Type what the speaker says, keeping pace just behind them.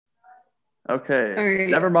Okay, All right,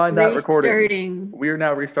 never mind that recording. restarting. We are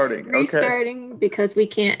now restarting. Okay. Restarting because we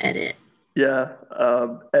can't edit. Yeah,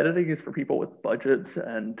 editing is for people with budgets,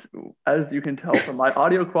 and as you can tell from my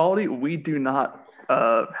audio quality, we do not,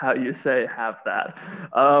 how you say, have that.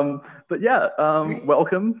 But yeah, Right.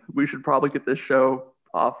 welcome. We should probably get this show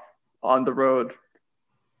off on the road,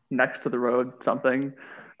 next to the road, something.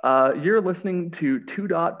 You're listening to Two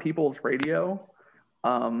Dot People's Radio,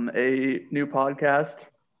 a new podcast,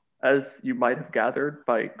 as you might have gathered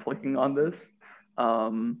by clicking on this.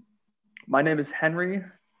 Um, my name is Henry,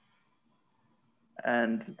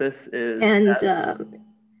 and this is And Tess.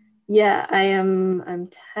 yeah, I'm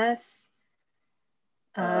Tess.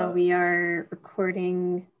 Uh, We are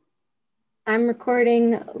recording. I'm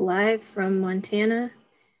recording live from Montana.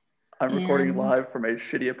 I'm recording And live from a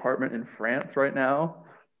shitty apartment in France right now.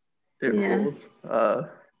 It yeah, rules.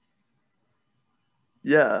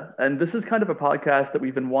 Yeah, and this is kind of a podcast that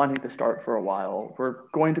we've been wanting to start for a while. We're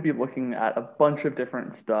going to be looking at a bunch of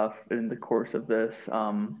different stuff in the course of this.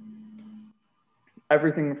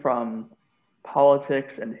 Everything from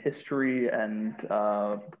politics and history and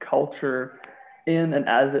culture in and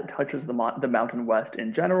as it touches the Mountain West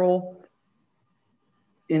in general.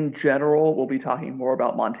 In general, we'll be talking more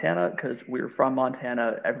about Montana because we're from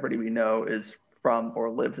Montana. Everybody we know is from or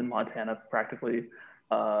lives in Montana practically.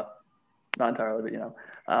 Not entirely,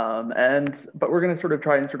 but but we're going to sort of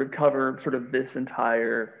try and sort of cover sort of this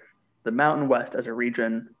entire the Mountain West as a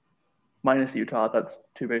region, minus Utah. That's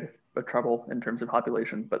too big of trouble in terms of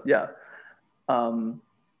population. But yeah, um,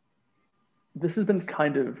 this has been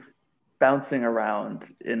kind of bouncing around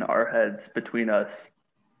in our heads between us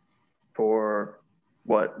for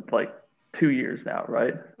what, like 2 years now,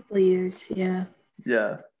 right? a couple of years, yeah.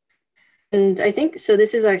 Yeah. And I think so.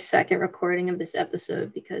 This is our second recording of this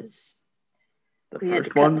episode because The we had to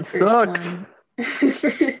first cut the one first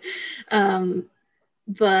sucked. one.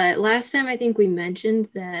 But last time I think we mentioned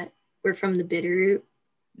that we're from the Bitterroot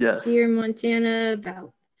Yes. here in Montana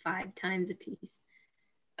about 5 times a piece.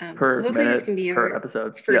 Per So hopefully this minute, can be per our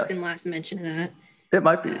episode. first Yes. and last mention of that. It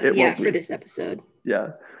might be. It Yeah, will for be. this episode.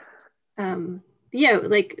 Yeah. Yeah,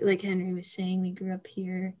 like Henry was saying, we grew up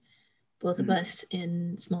here, both of us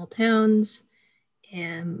in small towns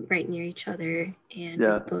and right near each other, and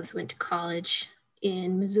we both went to college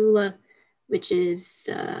in Missoula, which is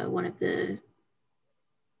one of the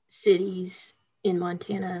cities in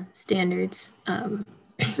Montana standards.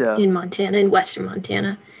 In Montana, in Western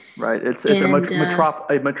Montana. Right. It's and,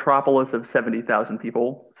 a metropolis of 70,000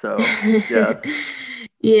 people. So yeah.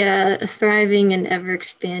 Yeah, a thriving and ever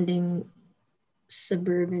expanding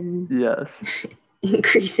suburban, Yes,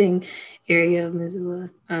 increasing area of Missoula.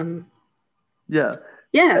 Yeah.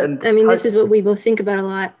 And I mean, this is what we both think about a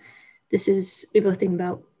lot. We both think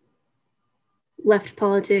about left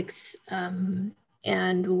politics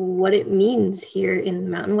and what it means here in the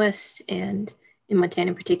Mountain West and in Montana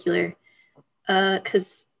in particular,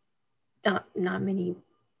 because not many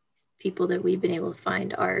people that we've been able to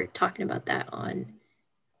find are talking about that on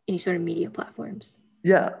any sort of media platforms.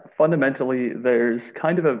 Yeah, fundamentally, there's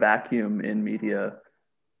kind of a vacuum in media,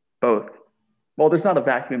 both. Well, there's not a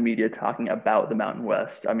vacuum in media talking about the Mountain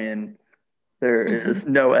West. I mean, there is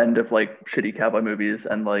no end of like shitty cowboy movies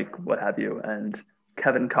and like what have you, and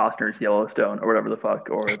Kevin Costner's Yellowstone or whatever the fuck,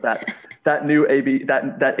 or that new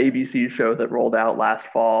that ABC show that rolled out last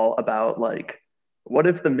fall about like what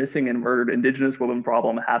if the missing and murdered Indigenous women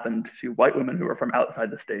problem happened to white women who are from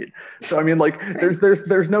outside the state? So I mean, like,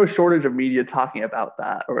 there's no shortage of media talking about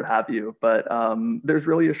that or what have you, but there's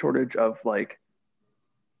really a shortage of like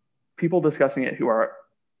people discussing it who are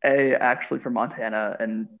A, actually from Montana,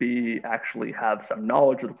 and B, actually have some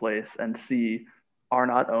knowledge of the place, and C, are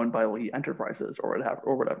not owned by elite enterprises or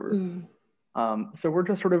whatever. So we're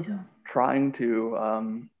just sort of trying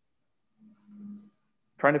to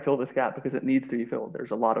fill this gap because it needs to be filled.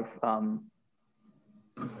 There's a lot of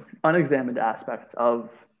unexamined aspects of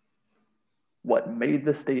what made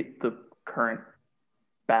the state the current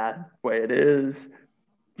bad way it is,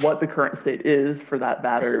 what the current state is for that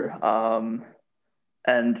matter,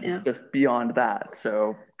 and just beyond that.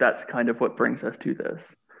 So that's kind of what brings us to this.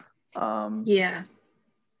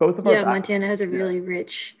 Both of our Montana has a really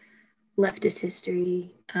rich leftist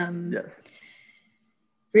history.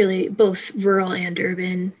 Really both rural and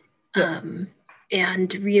urban,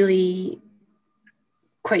 and really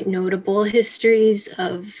quite notable histories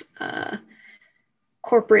of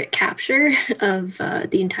corporate capture of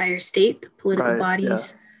the entire state, the political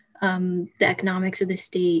bodies, the economics of the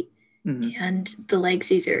state, and the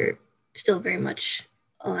legacies are still very much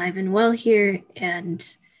alive and well here. And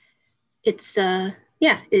it's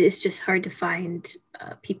yeah, it's just hard to find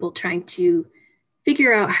people trying to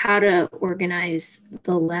figure out how to organize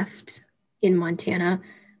the left in Montana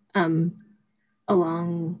um,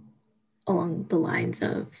 along the lines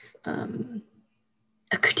of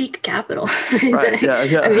a critique of capital. Right. Yeah.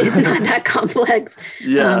 Yeah. I mean, it's not that complex.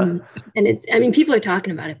 Yeah. And it's, I mean, people are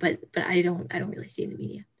talking about it, but I don't really see it in the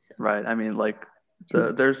media. So. Right. I mean, like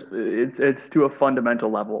it's to a fundamental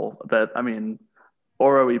level that, I mean,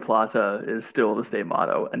 Oro y Plata is still the state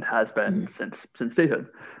motto and has been since statehood.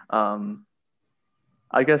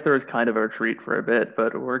 I guess there was kind of a retreat for a bit,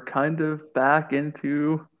 but we're kind of back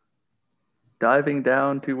into diving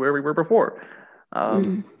down to where we were before.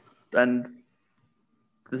 And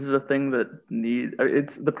this is a thing that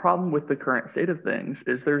it's the problem with the current state of things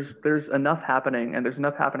is there's enough happening, and there's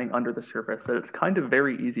enough happening under the surface that it's kind of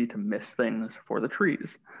very easy to miss things for the trees,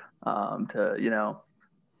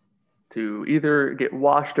 to either get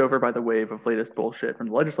washed over by the wave of latest bullshit from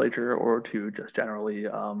the legislature, or to just generally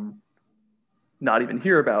not even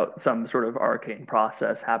hear about some sort of arcane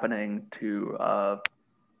process happening to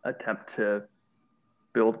attempt to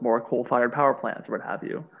build more coal-fired power plants or what have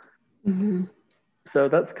you. So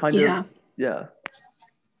that's kind of, yeah.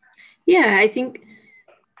 Yeah, I think,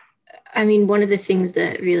 I mean, one of the things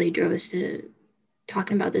that really drove us to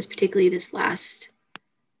talking about this, particularly this last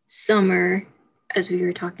summer, as we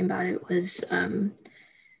were talking about it, was we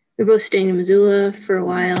were both staying in Missoula for a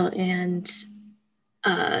while and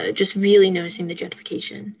just really noticing the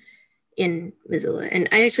gentrification in Missoula. And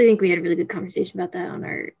I actually think we had a really good conversation about that on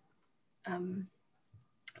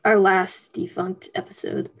our last defunct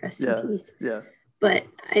episode, rest in peace. Yeah. But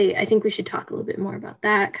I think we should talk a little bit more about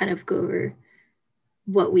that, kind of go over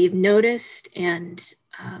what we've noticed and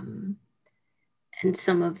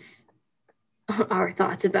some of our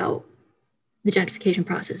thoughts about the gentrification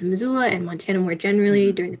process in Missoula and Montana more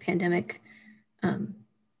generally during the pandemic.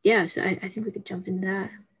 So I think we could jump into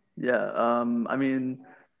that. Yeah, I mean,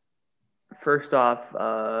 first off,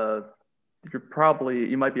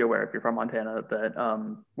 you might be aware if you're from Montana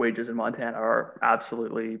that wages in Montana are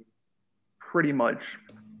absolutely pretty much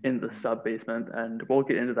in the sub basement, and we'll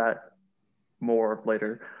get into that more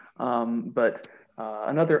later. But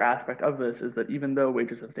another aspect of this is that even though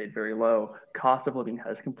wages have stayed very low, cost of living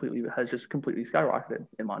has just completely skyrocketed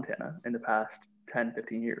in Montana in the past 10,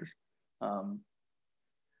 15 years.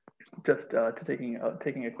 Taking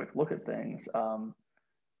a quick look at things,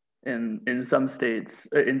 in some states,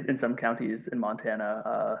 in some counties in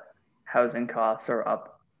Montana, housing costs are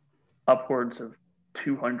upwards of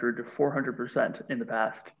 200 to 400% in the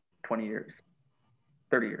past 20 years,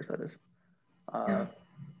 30 years, that is.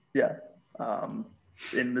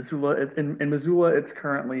 In Missoula, it's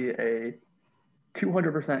currently a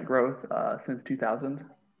 200% growth since 2000,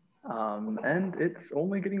 and it's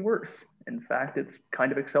only getting worse. In fact, it's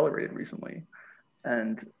kind of accelerated recently.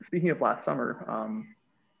 And speaking of last summer,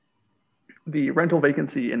 the rental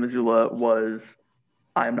vacancy in Missoula was,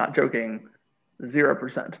 I'm not joking,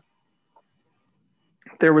 0%.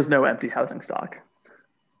 There was no empty housing stock.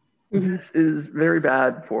 This is very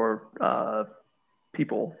bad for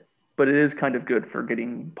people, but it is kind of good for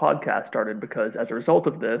getting podcasts started, because as a result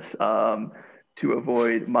of this, to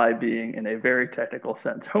avoid my being in a very technical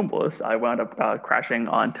sense homeless, I wound up crashing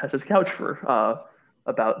on Tessa's couch for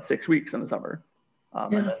about 6 weeks in the summer,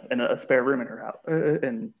 in a spare room in her house,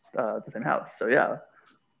 in the same house. So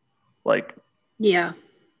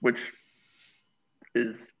which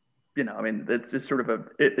is, I mean, it's just sort of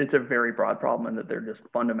it's a very broad problem, in that there just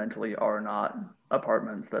fundamentally are not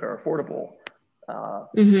apartments that are affordable.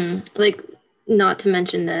 Like, not to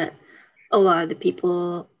mention that a lot of the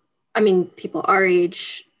people our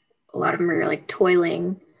age, a lot of them are like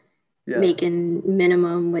toiling, making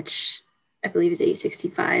minimum, which I believe is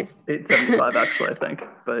 $865. $875 actually, I think,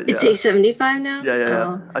 but it's $875 now.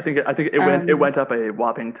 Yeah. I think it went up a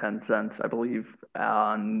whopping 10 cents, I believe,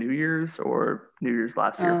 on New Year's or New Year's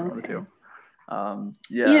last year, one of the two. And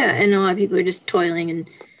a lot of people are just toiling in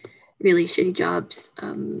really shitty jobs,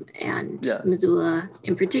 and Missoula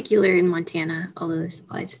in particular, in Montana, although this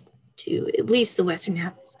applies to at least the western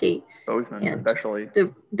half of the state, Bozeman, and especially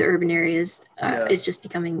the urban areas, is just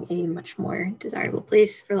becoming a much more desirable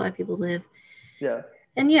place for a lot of people to live.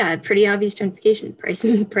 And pretty obvious gentrification,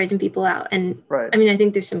 pricing people out. And I mean, I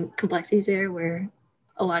think there's some complexities there where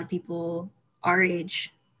a lot of people our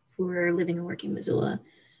age who are living and working in Missoula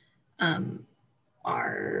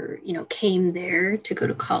are, came there to go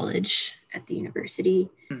to college at the university.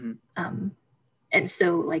 And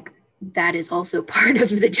so like that is also part of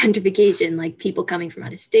the gentrification, like people coming from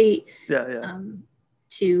out of state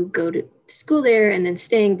to go to to school there and then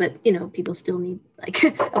staying, but you know, people still need like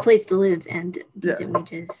a place to live and decent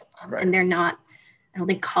wages. Right. And they're not, I don't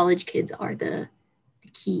think college kids are the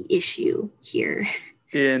key issue here.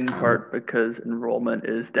 In part because enrollment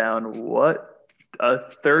is down, what,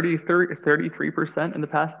 33% in the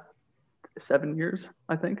past 7 years,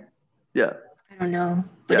 I think. Yeah. I don't know,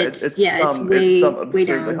 but yeah, it's way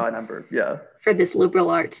down. High number. Yeah. For this liberal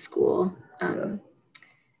arts school,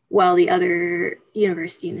 while the other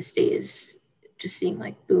university in the state is just seeing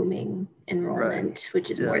like booming enrollment,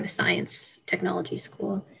 which is more the science technology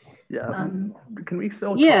school. Yeah. Can we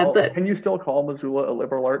still can you still call Missoula a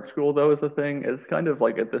liberal arts school though, is the thing? It's kind of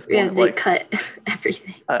like at this point, as they cut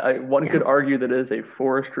everything. One could argue that it is a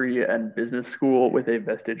forestry and business school with a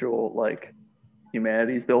vestigial like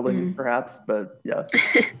humanities building, perhaps, but yeah.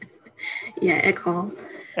 Ecc Hall.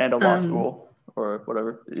 And a law school or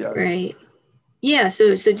whatever. Yeah. Right. Yeah,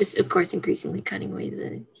 so just of course increasingly cutting away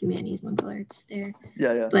the humanities and liberal arts there.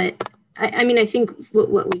 Yeah. But I mean, I think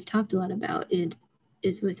what we've talked a lot about it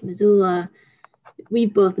is with Missoula,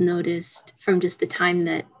 we've both noticed from just the time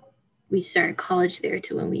that we started college there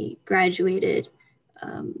to when we graduated,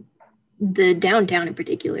 the downtown in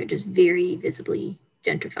particular, just very visibly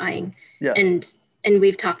gentrifying. Yeah. And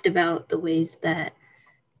we've talked about the ways that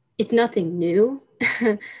it's nothing new.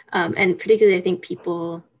 And particularly, I think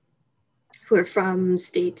people who are from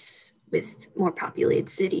states with more populated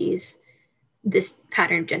cities, this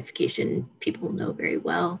pattern of gentrification people know very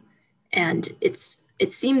well. And it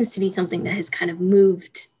seems to be something that has kind of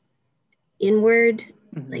moved inward,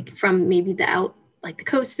 like from maybe the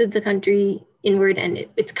coast of the country inward, and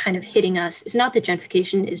it's kind of hitting us. It's not that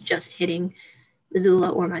gentrification is just hitting Missoula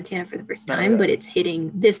or Montana for the first time, but it's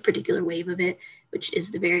hitting this particular wave of it, which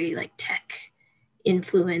is the very like tech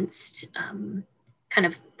influenced, kind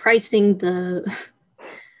of pricing the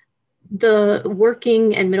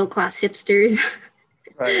working and middle class hipsters.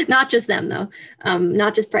 Right. Not just them though,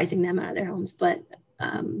 not just pricing them out of their homes, but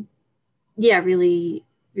really,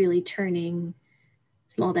 really turning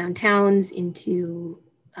small downtowns into,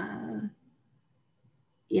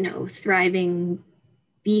 thriving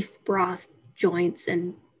beef broth joints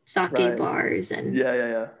and sake bars and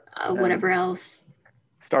whatever else.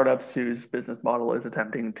 Startups whose business model is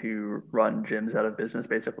attempting to run gyms out of business,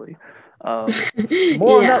 basically. More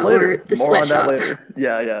on that later.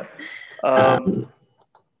 Yeah.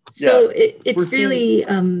 So it's really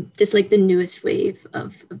just like the newest wave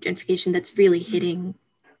of gentrification that's really hitting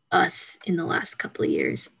us in the last couple of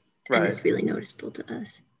years, and it's really noticeable to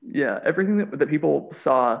us. Yeah, everything that people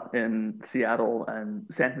saw in Seattle and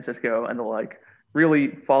San Francisco and the like,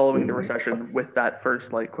 really following the recession with that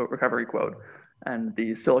first like quote recovery quote, and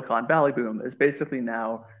the Silicon Valley boom is basically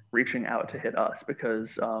now reaching out to hit us because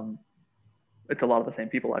it's a lot of the same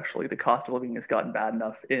people actually. The cost of living has gotten bad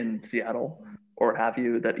enough in Seattle or what have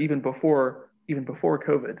you that even before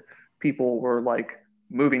COVID, people were like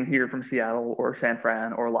moving here from Seattle or San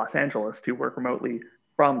Fran or Los Angeles to work remotely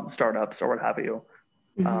from startups or what have you,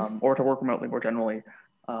 or to work remotely more generally,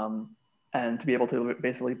 and to be able to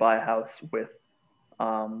basically buy a house with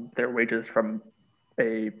their wages from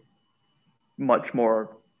a much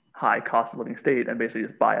more high cost of living state and basically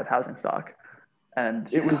just buy up housing stock. And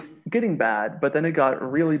it was getting bad, but then it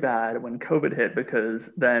got really bad when COVID hit because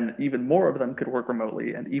then even more of them could work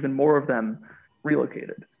remotely and even more of them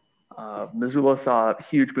relocated. Missoula saw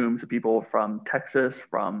huge booms of people from Texas,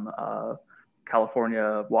 from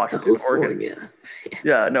California, Washington, Oregon.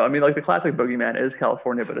 Yeah, no, I mean like the classic boogeyman is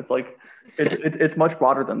California, but it's like it's much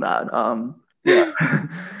broader than that. Yeah.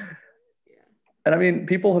 And I mean,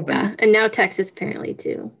 people have been and now Texas apparently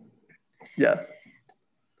too. Yeah.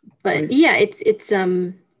 But yeah,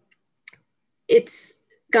 it's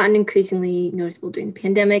gotten increasingly noticeable during the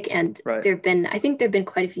pandemic, and I think there've been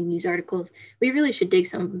quite a few news articles. We really should dig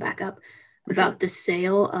some of them back up about the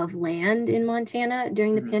sale of land in Montana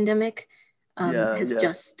during the pandemic. Has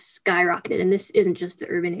just skyrocketed, and this isn't just the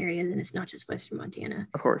urban areas, and it's not just Western Montana.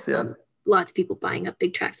 Of course, lots of people buying up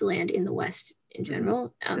big tracts of land in the West in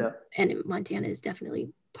general, and Montana is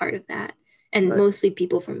definitely part of that, and mostly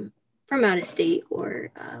people from out of state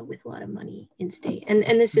or with a lot of money in state. And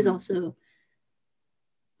this is also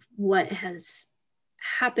what has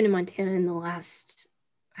happened in Montana in the last,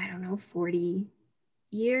 40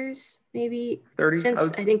 years, maybe 30,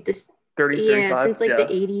 since I think this 30, since like the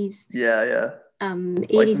 80s. 80s,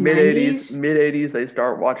 like mid 90s. Mid 80s, they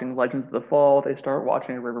start watching Legends of the Fall. They start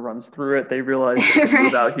watching A River Runs Through It. They realize they can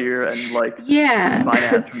move out here and like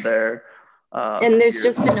finance from there. And there's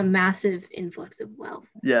just been a massive influx of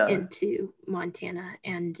wealth into Montana.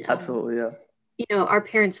 And absolutely, our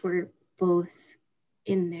parents were both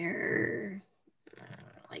in their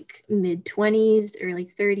like mid 20s, early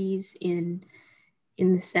 30s in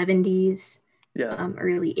the 70s,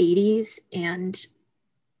 early 80s. And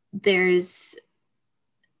there's,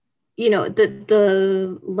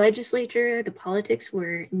 the legislature, the politics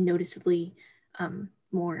were noticeably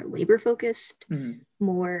more labor focused,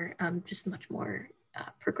 more just much more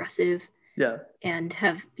progressive, and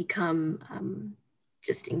have become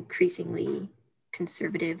just increasingly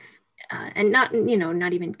conservative, and not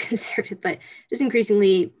even conservative, but just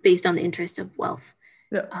increasingly based on the interests of wealth,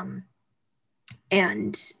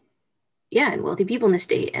 and wealthy people in the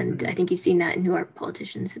state. And I think you've seen that in who our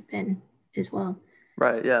politicians have been as well.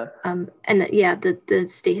 Right. Yeah. And the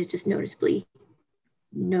state has just noticeably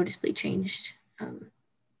changed.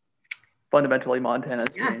 Fundamentally, Montana has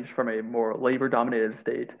changed from a more labor-dominated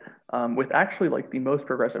state, with actually like the most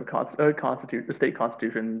progressive state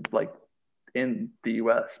constitution like in the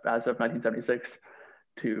U.S. as of 1976.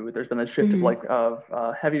 To there's been a shift of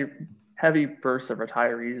heavy bursts of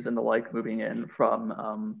retirees and the like moving in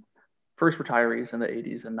from first retirees in the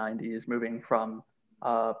 80s and 90s, moving from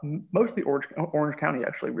mostly Orange County,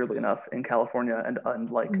 actually, weirdly enough, in California, and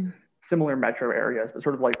like similar metro areas, but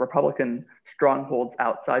sort of like Republican strongholds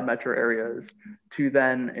outside metro areas, to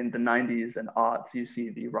then in the 90s and aughts, you see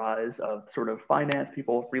the rise of sort of finance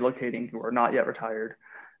people relocating who are not yet retired.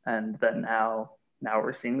 And then now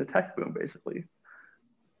we're seeing the tech boom, basically.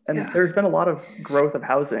 And there's been a lot of growth of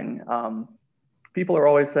housing. People are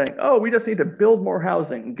always saying, oh, we just need to build more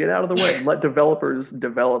housing, get out of the way, and let developers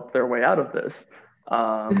develop their way out of this.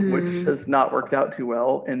 Which has not worked out too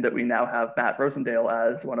well, in that we now have Matt Rosendale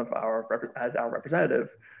as our representative,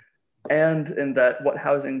 and in that what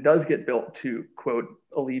housing does get built to, quote,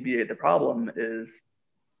 alleviate the problem is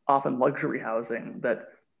often luxury housing that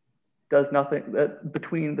does nothing, that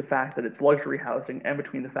between the fact that it's luxury housing and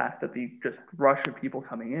between the fact that the just rush of people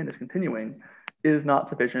coming in is continuing, is not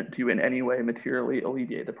sufficient to in any way materially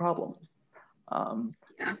alleviate the problems.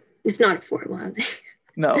 It's not affordable housing.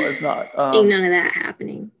 No, it's not. Ain't none of that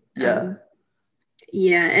happening. And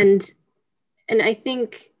I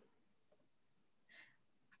think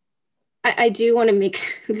I do want to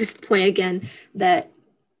make this point again, that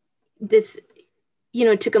this,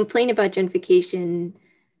 to complain about gentrification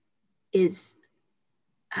is,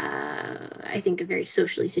 I think, a very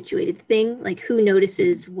socially situated thing. Like, who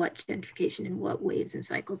notices what gentrification and what waves and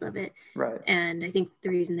cycles of it? Right. And I think the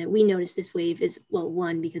reason that we notice this wave is, well,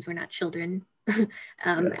 one, because we're not children,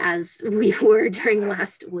 as we were during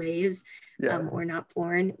last waves, or not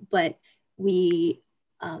born, but we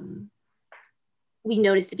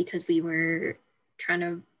noticed it because we were trying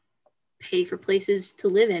to pay for places to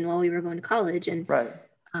live in while we were going to college, and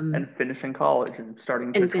and finishing college and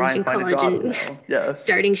starting to try and find a job, and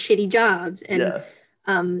starting shitty jobs, and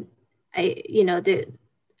I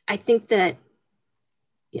think that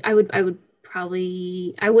I wouldn't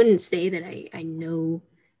say that I know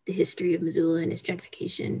the history of Missoula and its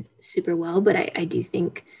gentrification super well, but I do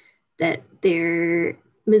think that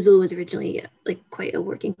Missoula was originally like quite a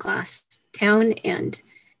working class town, and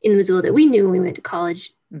in the Missoula that we knew when we went to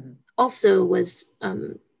college also was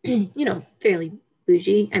fairly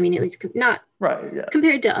bougie. I mean, at least not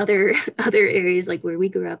compared to other areas like where we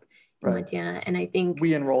grew up in Montana. And I think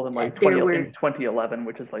we enrolled in like 2011,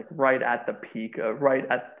 which is like right at the peak of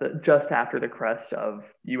just after the crest of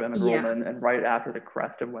UM enrollment, and right after the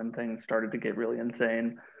crest of when things started to get really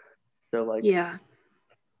insane. So like the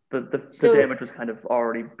damage was kind of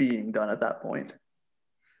already being done at that point.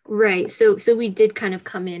 Right. So we did kind of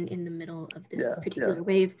come in the middle of this particular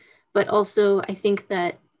wave, but also I think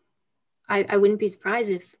that I wouldn't be surprised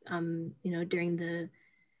if during the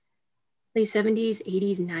late 70s,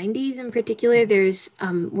 80s, 90s in particular, there's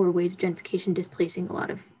were waves of gentrification displacing a lot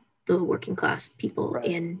of the working class people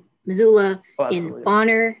in Missoula, in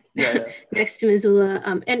Bonner, next to Missoula,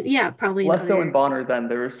 and probably less so in Bonner. Then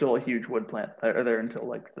there was still a huge wood plant there until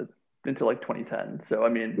like 2010. So I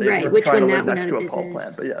mean, they were which trying when to that live went next out to of a pulp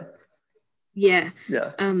business. plant,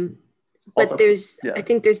 but but also, I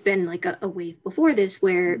think there's been like a wave before this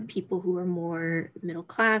where people who are more middle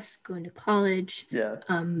class going to college,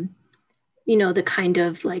 the kind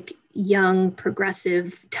of like young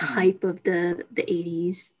progressive type of the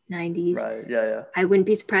 80s, 90s. I wouldn't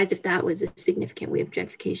be surprised if that was a significant wave of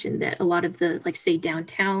gentrification, that a lot of the, like, say,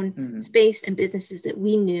 downtown space and businesses that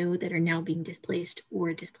we knew that are now being displaced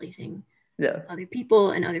were displacing other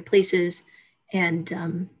people and other places. And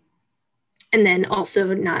then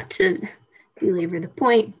also, not to belabor the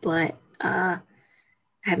point, but I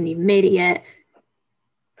haven't even made it yet.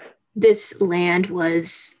 This land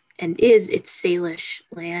was and is its Salish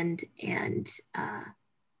land, and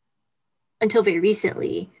until very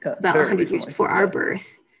recently, about 100 years before our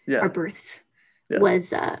birth, yeah. our births, Yeah. was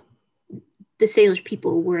the Salish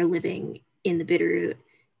people were living in the Bitterroot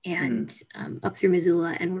and up through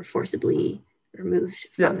Missoula and were forcibly removed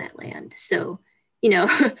from that land. So,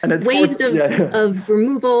 waves of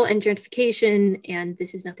removal and gentrification, and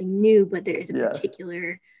this is nothing new, but there is a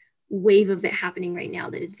particular wave of it happening right now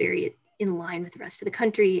that is very in line with the rest of the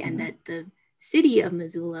country, and that the city of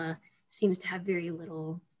Missoula seems to have very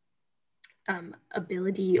little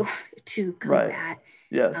ability to combat,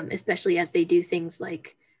 especially as they do things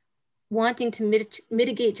like wanting to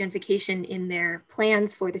mitigate gentrification in their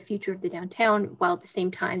plans for the future of the downtown, while at the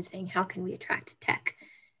same time saying, how can we attract tech?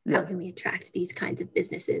 How can we attract these kinds of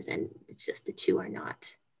businesses? And it's just the two are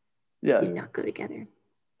not, do not go together.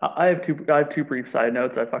 I have two brief side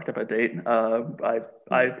notes. I fucked up a date. I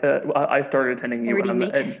started attending UM in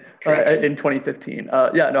 2015.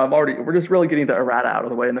 We're just really getting the errata out of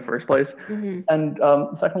the way in the first place. And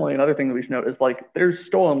secondly, another thing that we should note is like there's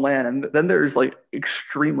stolen land, and then there's like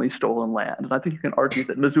extremely stolen land. And I think you can argue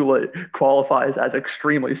that Missoula qualifies as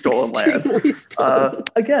extremely stolen land.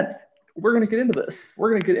 Again, we're gonna get into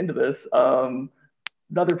this.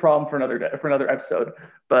 Another problem for another day, for another episode.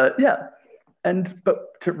 But yeah.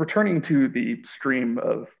 Returning to the stream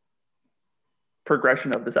of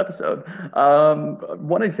progression of this episode,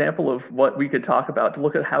 one example of what we could talk about to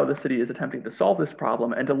look at how the city is attempting to solve this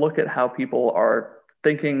problem and to look at how people are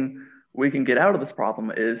thinking we can get out of this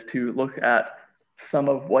problem is to look at some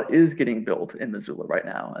of what is getting built in Missoula right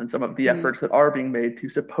now and some of the efforts that are being made to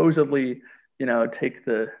supposedly, take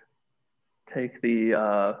the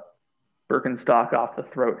Birkenstock off the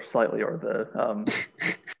throat slightly, or the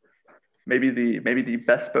maybe the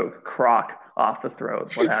bespoke croc off the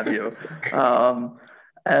throat, what have you.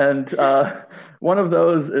 One of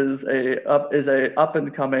those is a up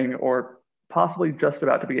and coming, or possibly just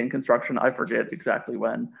about to begin construction, I forget exactly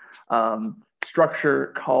when,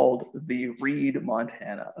 structure called the Reed,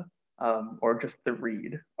 Montana, or just the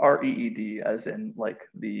Reed, REED, as in like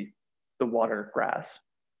the water grass.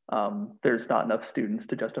 There's not enough students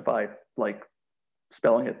to justify like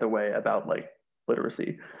spelling it the way about like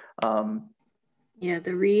literacy. The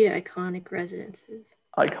Reed Iconic Residences.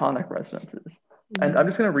 And we're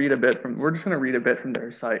just going to read a bit from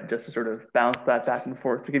their site just to sort of bounce that back and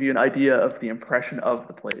forth to give you an idea of the impression of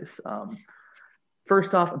the place.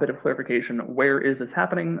 First off, a bit of clarification. Where is this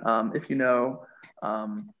happening? If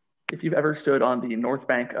you've ever stood on the north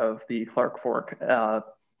bank of the Clark Fork,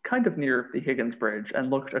 kind of near the Higgins Bridge, and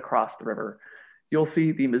looked across the river, you'll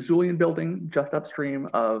see the Missoulian building just upstream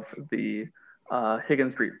of the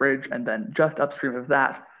Higgins Street Bridge, and then just upstream of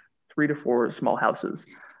that, 3 to 4 small houses.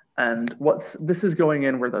 And this is going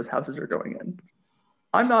in where those houses are going in.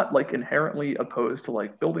 I'm not like inherently opposed to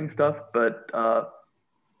like building stuff, but I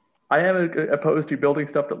am opposed to building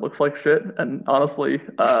stuff that looks like shit. And honestly,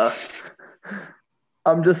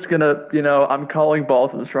 I'm just gonna, I'm calling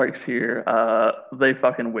balls and strikes here. They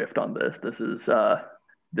fucking whiffed on this. This is a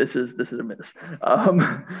miss.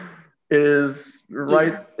 It is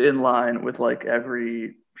right in line with like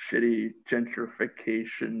every shitty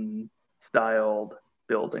gentrification styled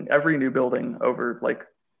building. Every new building over like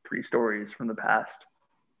 3 stories from the past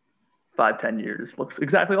 5-10 years looks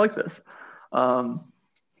exactly like this. And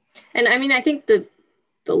I mean, I think the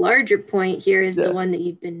larger point here is the one that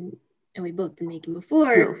you've been, and we've both been making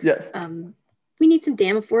before. Yes. We need some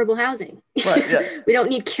damn affordable housing. Right, yeah. We don't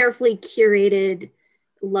need carefully curated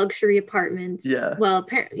luxury apartments. Yeah. Well,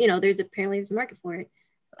 there's a market for it.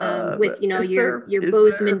 With your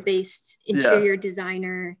Bozeman-based interior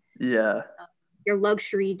designer. Yeah. Your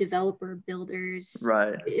luxury developer builders.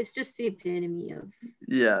 Right. It's just the epitome of.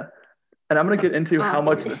 Yeah. And I'm going to get into how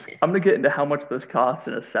much this costs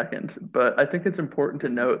in a second, but I think it's important to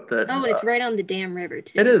note that. Oh, and it's right on the damn river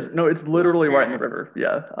too. It is. No, it's literally right in the river.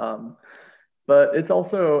 Yeah. But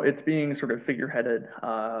it's being sort of figureheaded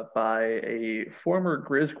by a former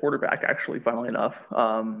Grizz quarterback, actually, funnily enough,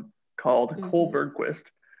 called Cole Bergquist.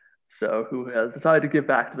 So who has decided to give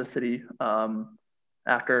back to the city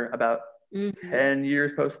after about 10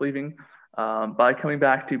 years post leaving by coming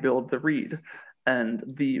back to build the Reed. And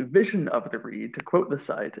the vision of the Reed, to quote the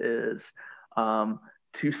site, is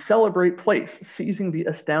to celebrate place, seizing the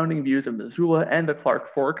astounding views of Missoula and the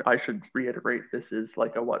Clark Fork. I should reiterate, this is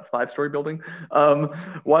like a 5-story building,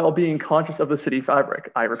 while being conscious of the city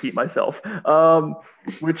fabric. I repeat myself,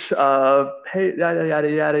 which, hey, yada, yada,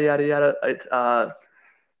 yada, yada, yada.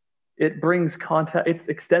 It brings context. Its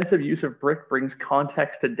extensive use of brick brings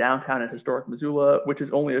context to downtown and historic Missoula, which is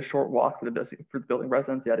only a short walk for the building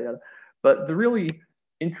residents, yada, yada. But the really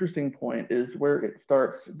interesting point is where it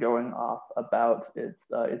starts going off about its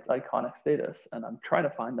iconic status, and I'm trying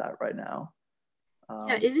to find that right now.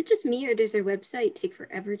 Yeah, is it just me or does their website take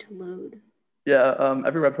forever to load? Yeah,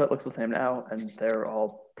 every website looks the same now, and they're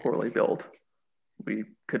all poorly built. We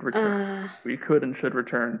could return. We could and should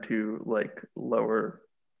return to like lower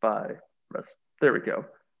by rest. There we go.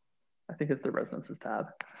 I think it's the residences tab.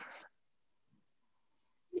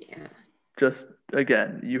 Yeah. Just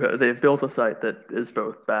again, they've built a site that is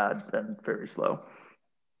both bad and very slow.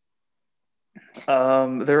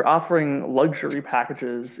 They're offering luxury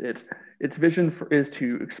packages. Its vision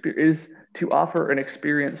is to offer an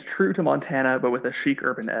experience true to Montana, but with a chic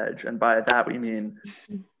urban edge. And by that we mean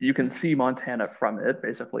you can see Montana from it,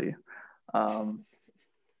 basically.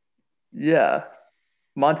 Yeah,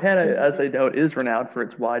 Montana, as they note, is renowned for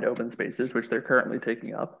its wide open spaces, which they're currently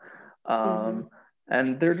taking up.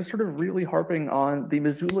 And they're just sort of really harping on the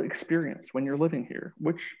Missoula experience when you're living here,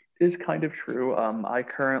 which is kind of true. I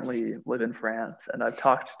currently live in France, and I've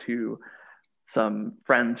talked to some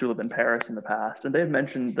friends who live in Paris in the past, and they've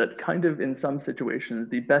mentioned that kind of in some situations,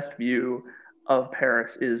 the best view of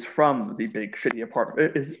Paris is from the big shitty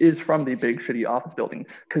apartment, is from the big shitty office building,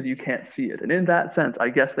 because you can't see it. And in that sense, I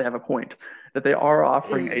guess they have a point that they are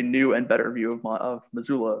offering a new and better view of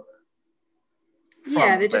Missoula.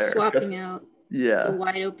 Yeah, they're just swapping out the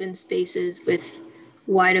wide open spaces with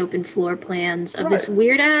wide open floor plans of this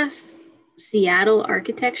weird ass Seattle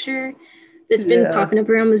architecture that's been popping up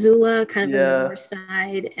around Missoula, kind of on the north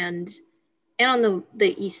side and on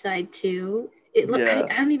the east side too. I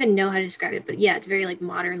don't even know how to describe it, but yeah, it's very like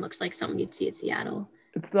modern, looks like something you'd see at Seattle.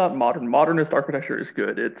 It's not modern. Modernist architecture is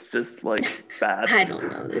good. It's just like bad. I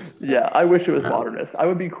don't know this. Yeah, I wish it was modernist. I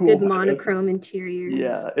would be cool. Good monochrome interiors.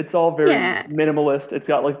 Yeah, it's all very minimalist. It's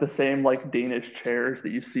got like the same like Danish chairs that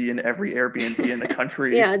you see in every Airbnb in the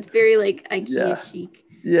country. Yeah, it's very like IKEA chic.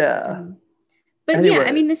 Yeah. But anyway. Yeah,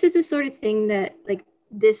 I mean, this is the sort of thing that like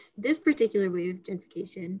this particular wave of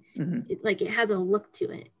gentrification, it has a look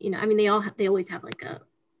to it. You know, I mean, they always have like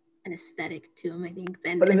an aesthetic to them, I think.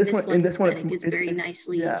 And this one's aesthetic is very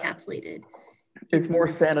nicely encapsulated. It's more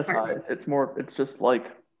sanitized. It's just like,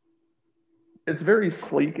 it's very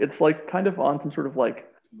sleek. It's like kind of on some sort of like.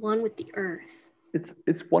 It's one with the earth.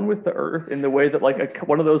 It's one with the earth in the way that like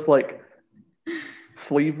one of those like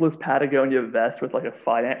sleeveless Patagonia vest with like a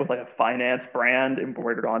finance brand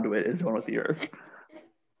embroidered onto it is one with the earth.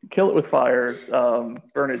 Kill it with fire,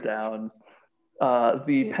 burn it down.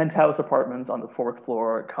 The penthouse apartments on the 4th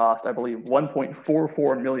floor cost, I believe,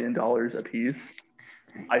 $1.44 million a piece.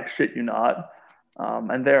 I shit you not.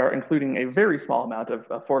 And they're including a very small amount of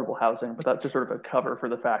affordable housing, but that's just sort of a cover for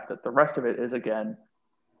the fact that the rest of it is, again,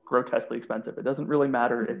 grotesquely expensive. It doesn't really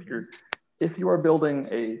matter if you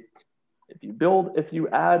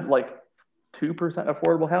add like 2%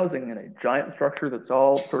 affordable housing in a giant structure that's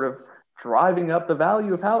all sort of driving up the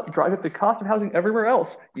value of driving up the cost of housing everywhere else.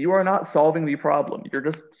 You are not solving the problem.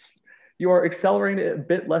 You are accelerating it a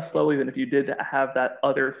bit less slowly than if you did have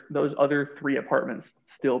those other 3 apartments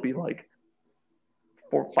still be like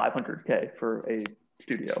 $500K for a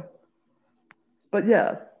studio. But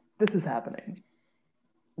yeah, this is happening.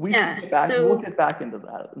 We'll get back into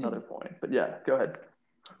that at another point. But yeah, go ahead.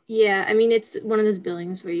 Yeah, I mean, it's one of those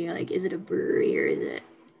buildings where you're like, is it a brewery or is it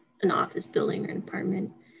an office building or an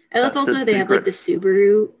apartment? I love also they have like the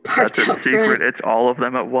Subaru parked out front. It's all of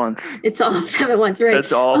them at once. It's all of them at once, right?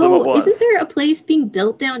 It's all of them at once. Isn't there a place being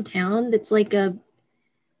built downtown that's like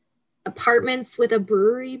apartments with a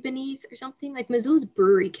brewery beneath or something? Like Missoula's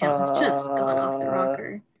brewery count has just gone off the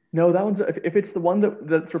rocker. No, that one's if it's the one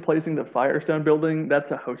that's replacing the Firestone building,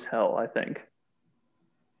 that's a hotel, I think.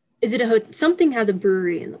 Is it something has a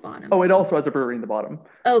brewery in the bottom? Oh, it also has a brewery in the bottom.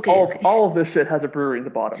 Okay. All of this shit has a brewery in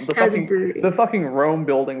the bottom. The fucking Rome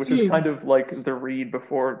building, which is kind of like the Reed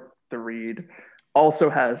before the Reed,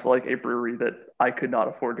 also has like a brewery that I could not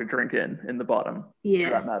afford to drink in the bottom. Yeah.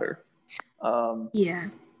 For that matter. Yeah.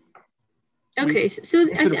 Okay, so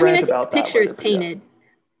I think the picture is painted.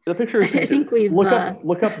 The picture is painted. I think we've look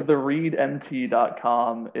up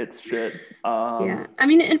thereedmt.com. It's shit. Yeah, I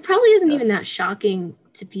mean, it probably isn't even that shocking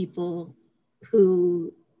to people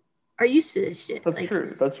who are used to this shit.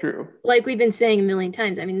 That's true. Like we've been saying a million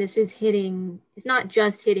times. I mean, this is hitting. It's not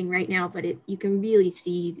just hitting right now, but you can really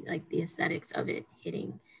see like the aesthetics of it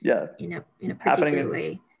hitting. Yeah. In a particular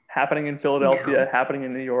way. Happening in Philadelphia, happening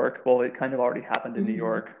in New York. Well, it kind of already happened in New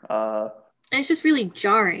York. And it's just really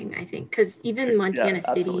jarring, I think, because even Montana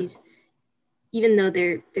cities, even though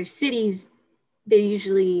they're cities, they're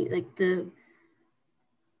usually like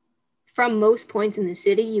from most points in the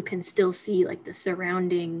city, you can still see like the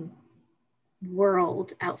surrounding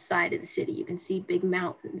world outside of the city. You can see big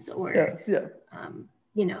mountains or,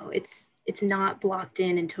 you know, it's not blocked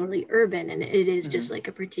in and totally urban. And it is just like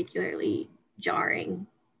a particularly jarring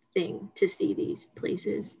thing to see these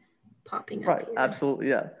places popping up Right, here. absolutely,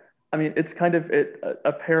 yeah. I mean, it's kind of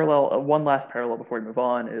a parallel. One last parallel before we move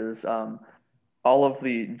on is all of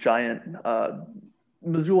the giant.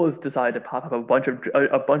 Missoula's decided to pop up a bunch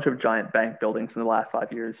of giant bank buildings in the last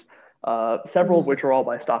 5 years. Several of which are all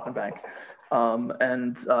by Stockman Bank,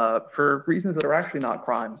 and for reasons that are actually not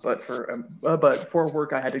crime, but for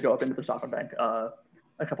work, I had to go up into the Stockman Bank a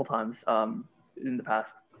couple times in the past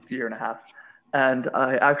year and a half. And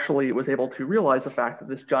I actually was able to realize the fact that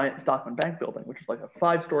this giant Stockman Bank building, which is like a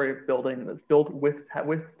 5-story building that's built with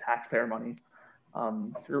taxpayer money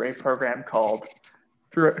through a program called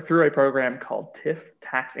TIF,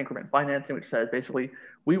 Tax Increment Financing, which says basically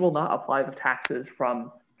we will not apply the taxes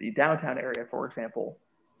from the downtown area, for example,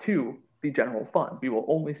 to the general fund. We will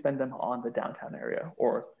only spend them on the downtown area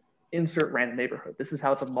or insert random neighborhood. This is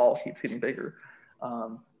how the mall keeps getting bigger.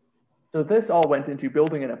 So this all went into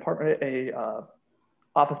building an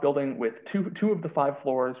office building with two of the 5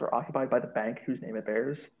 floors are occupied by the bank whose name it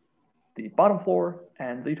bears, the bottom floor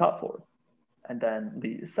and the top floor. And then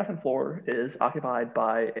the second floor is occupied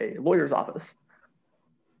by a lawyer's office.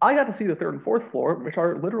 I got to see the 3rd and 4th floor, which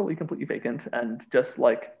are literally completely vacant and just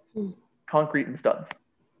like concrete and studs.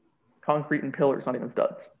 Concrete and pillars, not even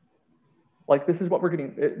studs. Like, this is what we're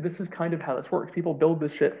getting. This is kind of how this works. People build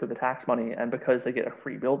this shit for the tax money, and because they get a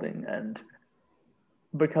free building, and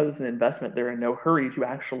because it's an investment, they're in no hurry to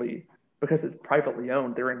actually, because it's privately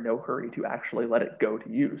owned, they're in no hurry to actually let it go to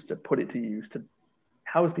use, to put it to use, to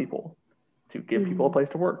house people, to give people a place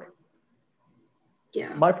to work.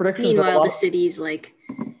 Yeah. My prediction Meanwhile, the city's like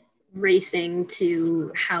racing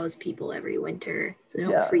to house people every winter so they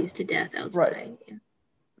don't freeze to death outside. Right. Yeah.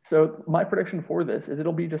 So my prediction for this is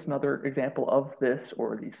it'll be just another example of this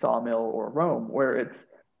or the Sawmill or Rome, where it's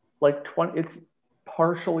like it's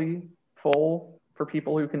partially full for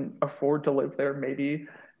people who can afford to live there, maybe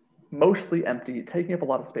mostly empty, taking up a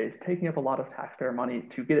lot of space, taking up a lot of taxpayer money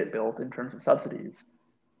to get it built in terms of subsidies.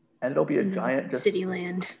 And it'll be a giant city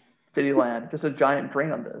land, just a giant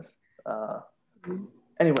drain on this.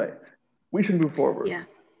 Anyway, we should move forward. Yeah,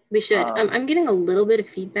 we should. I'm getting a little bit of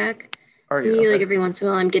feedback. Are you? Okay. Like every once in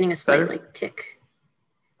a while, I'm getting a slight like tick.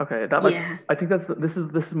 Okay, I think this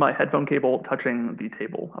is my headphone cable touching the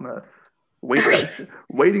table. I'm gonna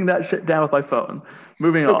weighting that shit down with my phone.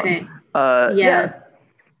 Moving on. Okay. Yeah.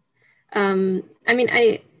 I mean,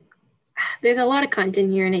 there's a lot of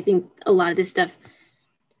content here, and I think a lot of this stuff.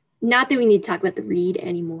 Not that we need to talk about the Reed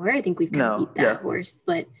anymore. I think we've kind of beat that horse,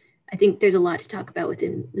 but I think there's a lot to talk about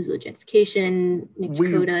within Missoula gentrification, Nick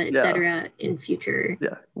Dakota, etc. in future.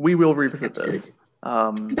 Yeah, we will revisit episodes. This.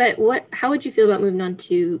 But how would you feel about moving on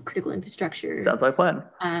to critical infrastructure? Sounds like a plan.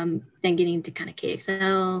 Then getting into kind of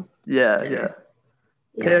KXL. Yeah.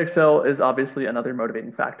 KXL is obviously another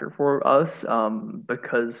motivating factor for us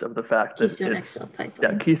because of the fact that Keystone XL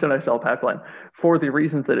pipeline. Yeah, Keystone XL pipeline. For the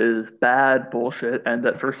reasons that it is bad bullshit and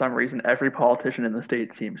that for some reason every politician in the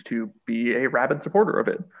state seems to be a rabid supporter of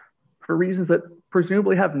it. For reasons that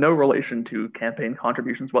presumably have no relation to campaign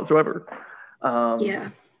contributions whatsoever. I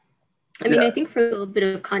mean, I think for a little bit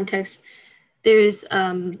of context, there's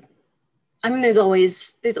always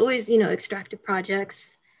extractive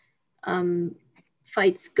projects,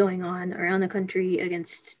 fights going on around the country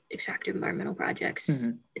against extractive environmental projects,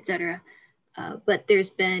 etc. But there's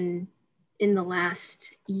been, in the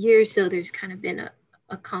last year or so, there's kind of been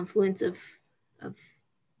a confluence of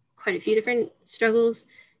quite a few different struggles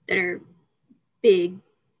that are big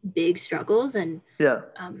struggles. And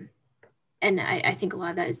and I think a lot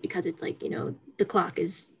of that is because it's like, the clock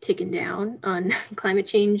is ticking down on climate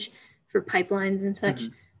change for pipelines and such.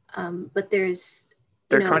 But they're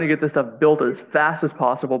trying to get this stuff built as fast as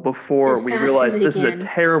possible before we realize this is a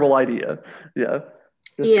terrible idea.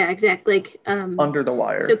 Yeah, exactly. Like under the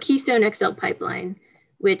wire. So Keystone XL pipeline,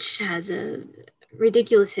 which has a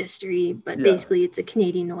ridiculous history, but basically it's a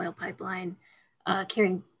Canadian oil pipeline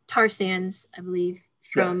carrying tar sands, I believe,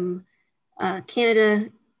 from Canada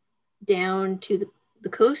down to the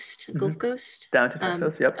coast, Gulf Coast, down to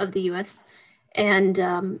Texas, of the U.S. And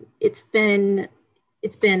it's been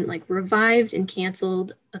like revived and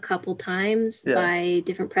canceled a couple times by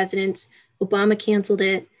different presidents. Obama canceled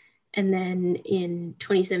it, and then in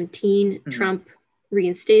 2017, Trump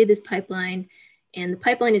reinstated this pipeline, and the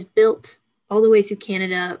pipeline is built all the way through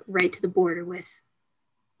Canada, right to the border with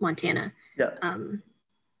Montana.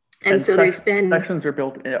 And so there's been sections are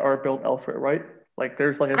built elsewhere, right? Like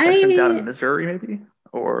there's like a section down in Missouri, maybe,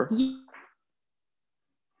 or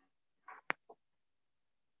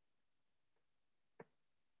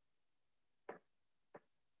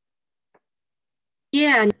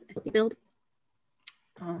build.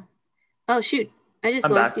 Oh shoot, I just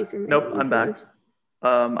I'm back. lost you for a Nope, minute. You I'm back. froze.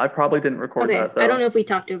 I probably didn't record Okay, that I don't though. know if we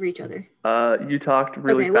talked over each other. You talked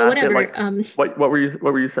really Okay, well, fast. It whatever. like what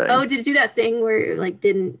were you saying? Oh, did it do that thing where it, like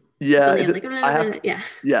didn't Yeah, suddenly I was like, I have. yeah.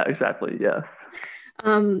 Yeah, exactly. Yeah,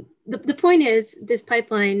 The point is, this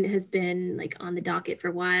pipeline has been like on the docket for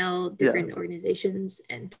a while. yeah. Different organizations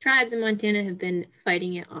and tribes in Montana have been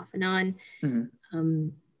fighting it off and on. Hmm.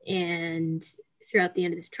 Um, and throughout the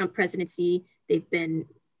end of this Trump presidency, they've been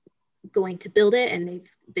going to build it and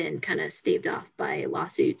they've been kind of staved off by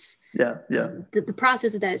lawsuits. Yeah, yeah. The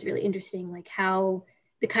process of that is really interesting, like how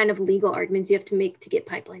the kind of legal arguments you have to make to get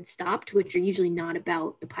pipelines stopped, which are usually not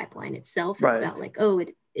about the pipeline itself. It's Right. about like, oh,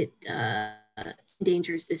 it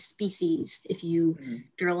endangers this species if you Mhm.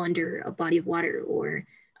 drill under a body of water, or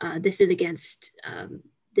this is against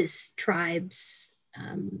this tribe's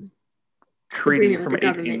Treaty agreement with from the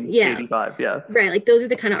government. Yeah, 1885. Yeah, right. Like those are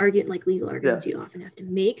the kind of like legal yeah. arguments you often have to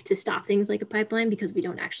make to stop things like a pipeline, because we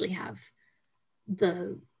don't actually have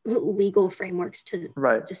the legal frameworks to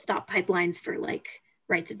Right, just stop pipelines for like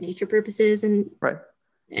rights of nature purposes right.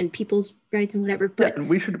 and people's rights and whatever. Yeah, But and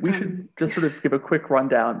we should just sort of give a quick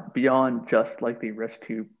rundown beyond just like the risk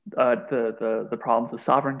to the problems of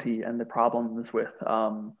sovereignty and the problems with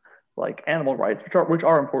like animal rights, which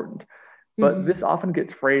are important. But this often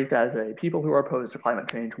gets phrased as a people who are opposed to climate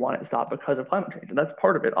change want it stopped because of climate change, and that's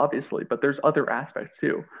part of it, obviously. But there's other aspects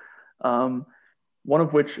too. Um, one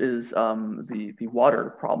of which is the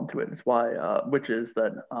water problem to it. It's why which is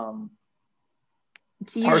that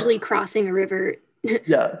it's tar usually crossing a river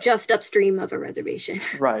yeah, just upstream of a reservation.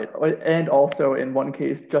 right. And also in one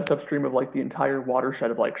case, just upstream of like the entire watershed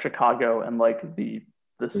of like Chicago and like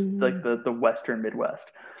Mm-hmm. the Western Midwest.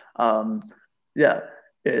 Um, yeah,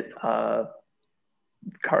 it tar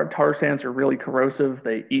sands are really corrosive.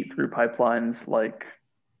 They eat through pipelines like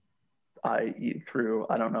I eat through,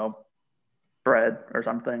 I don't know, bread or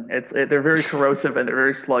something. They're very corrosive and they're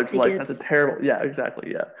very sludge It like. That's a gets, terrible. Yeah,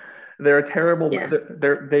 exactly. Yeah, they're a terrible. yeah,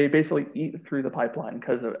 They basically eat through the pipeline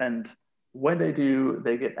because of, and when they do,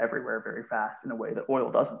 they get everywhere very fast in a way that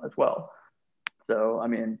oil doesn't as well. So I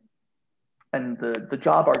mean, and the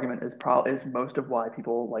job argument is probably is most of why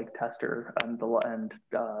people like Tester and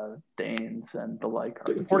Danes and the like are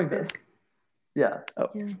getting supporting this. feedback. Yeah. Oh.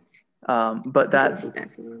 Yeah, But I'm getting that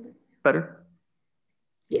feedback from a little bit. better.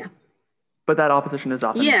 Yeah. But that opposition is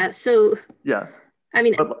often Yeah. So, yeah. I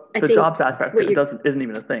mean, But I the think jobs aspect what it you're, isn't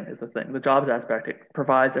even a thing. Is the thing. The jobs aspect, it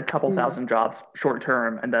provides a couple thousand jobs short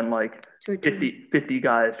term, and then like short term. 50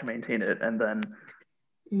 guys to maintain it, and then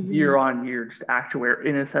Mm-hmm. year on year, just actuary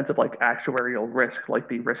in a sense of like actuarial risk, like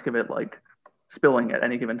the risk of it like spilling at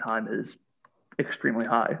any given time is extremely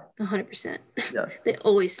high. 100%. Yeah, They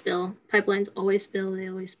always spill. Pipelines always spill. They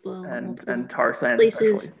always spill and multiple tar sands especially.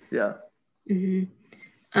 places. Yeah, Mm-hmm.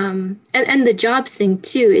 And the jobs thing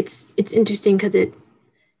too. It's interesting because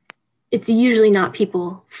it's usually not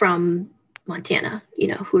people from Montana,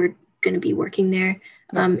 who are going to be working there.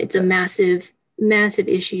 no, It's a yeah, massive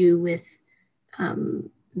issue with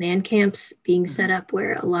man camps being set mm-hmm. up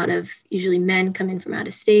where a lot of usually men come in from out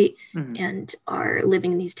of state Mm-hmm. and are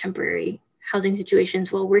living in these temporary housing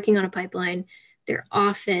situations while working on a pipeline. They're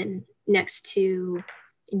often next to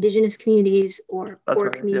indigenous communities or That's poor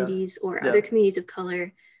right. Yeah, communities or yeah, other communities of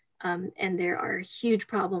color. And there are huge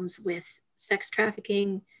problems with sex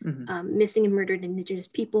trafficking, mm-hmm. missing and murdered indigenous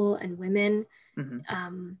people and women. Mm-hmm.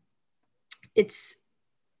 Um, it's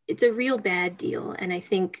it's a real bad deal, and I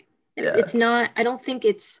think Yeah, it's not. I don't think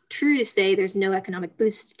it's true to say there's no economic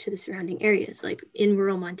boost to the surrounding areas, like in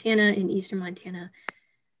rural Montana, in eastern Montana.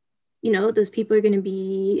 Those people are going to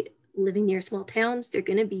be living near small towns. They're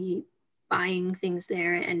going to be buying things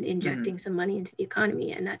there and mm-hmm. injecting some money into the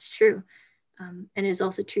economy, and that's true. And it is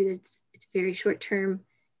also true that it's very short term,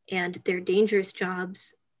 and they're dangerous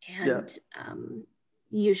jobs. Yeah, And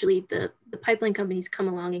usually the pipeline companies come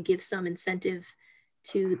along and give some incentive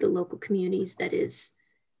to the local communities that is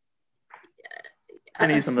a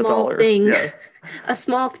pennies on the small dollar. thing, Yeah, a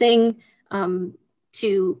small thing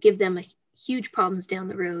to give them huge problems down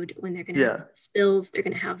the road when they're going to yeah, have spills, they're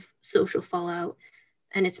going to have social fallout,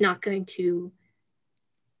 and it's not going to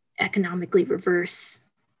economically reverse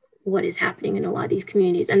what is happening in a lot of these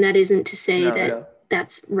communities. And that isn't to say no, that yeah,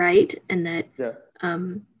 that's right and that yeah,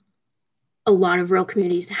 um, a lot of rural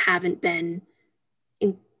communities haven't been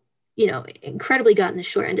in, incredibly gotten the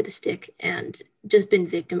short end of the stick and just been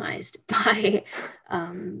victimized by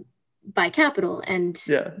capital and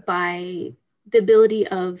yeah, by the ability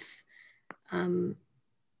of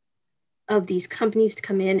these companies to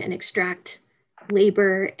come in and extract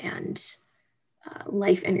labor and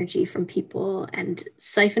life energy from people and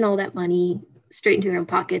siphon all that money straight into their own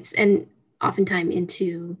pockets. And oftentimes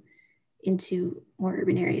into more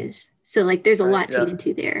urban areas. So like there's a lot to get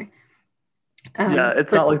into there.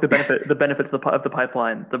 It's not like the benefits of the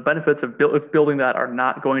pipeline. The benefits of building that are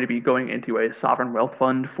not going to be going into a sovereign wealth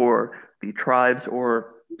fund for the tribes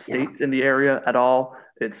or states in the area at all.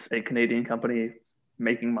 It's a Canadian company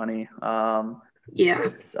making money.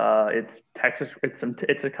 It's Texas.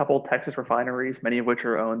 It's a couple Texas refineries, many of which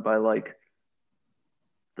are owned by like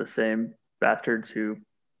the same bastards who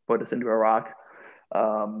put us into Iraq.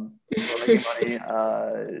 We're making money.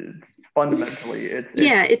 Fundamentally, it's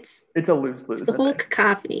a lose-lose. It's the whole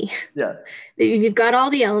cacophony. Yeah, you've got all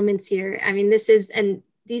the elements here. I mean,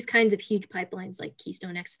 these kinds of huge pipelines like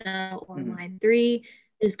Keystone XL or Line 3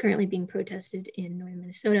 is currently being protested in northern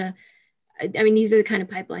Minnesota. I mean, these are the kind of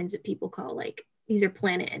pipelines that people call like, these are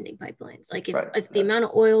planet-ending pipelines. Like if the amount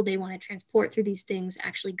of oil they want to transport through these things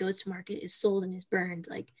actually goes to market, is sold and is burned,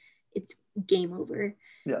 like it's game over.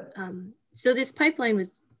 Yeah. So this pipeline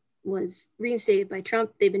was reinstated by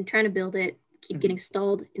Trump. They've been trying to build it, keep getting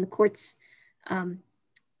stalled in the courts. Biden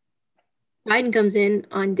comes in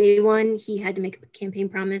on day one. He had to make a campaign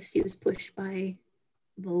promise. He was pushed by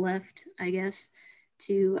the left, I guess,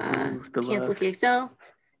 to cancel KXL.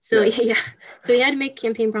 So so he had to make a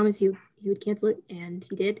campaign promise he would cancel it, and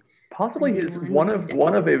he did. Possibly one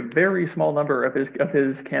of a very small number of his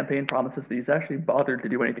campaign promises that he's actually bothered to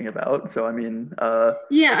do anything about. So I mean,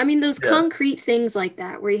 those concrete things like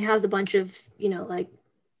that, where he has a bunch of like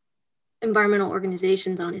environmental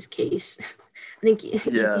organizations on his case. I think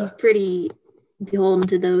he's pretty beholden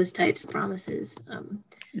to those types of promises.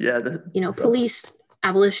 Police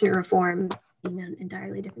abolition or reform, an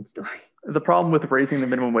entirely different story. The problem with raising the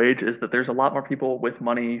minimum wage is that there's a lot more people with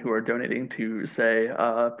money who are donating to, say,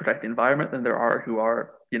 protect the environment than there are who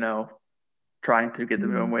are, trying to get the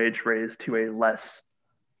minimum wage raised to a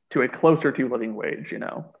closer to living wage.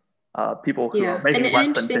 People who are making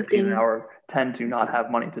less than 15 an hour tend to not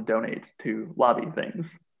have money to donate to lobby things.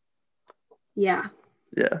 Yeah.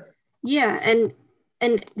 And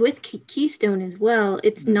with Keystone as well,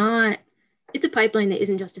 it's a pipeline that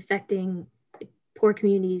isn't just affecting poor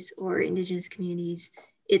communities or indigenous communities.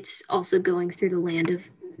 It's also going through the land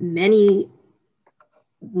of many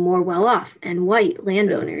more well-off and white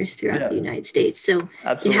landowners throughout the United States. So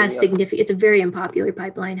it has it's a very unpopular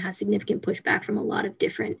pipeline, has significant pushback from a lot of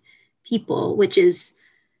different people, which is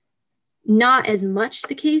not as much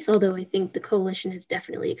the case, although I think the coalition has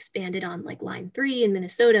definitely expanded on like Line 3 in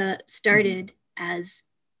Minnesota started as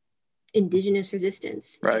indigenous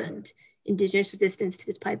resistance and indigenous resistance to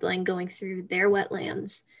this pipeline going through their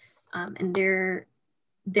wetlands and their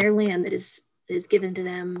land that is given to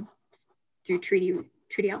them through treaty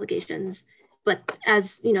obligations. But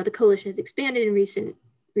as the coalition has expanded in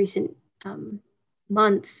recent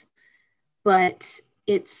months, but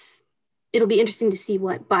it'll be interesting to see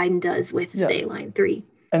what Biden does with say Line 3.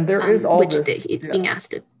 And there is all which it's being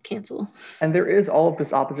asked to cancel. And there is all of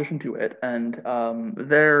this opposition to it. And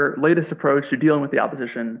their latest approach to dealing with the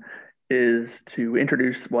opposition is to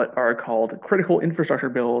introduce what are called critical infrastructure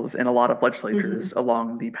bills in a lot of legislatures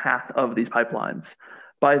along the path of these pipelines.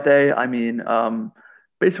 By they, I mean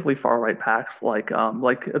basically far-right PACs like the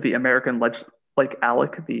ALEC,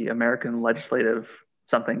 the American Legislative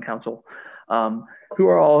Something Council, who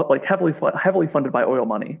are all like heavily funded by oil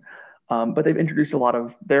money. But they've introduced a lot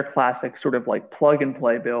of their classic sort of like plug and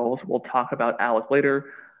play bills. We'll talk about ALEC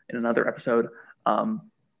later in another episode.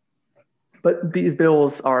 But these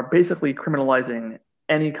bills are basically criminalizing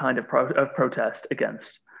any kind of protest against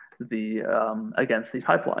these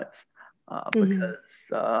pipelines.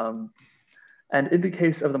 And in the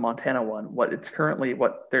case of the Montana one, what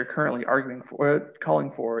they're currently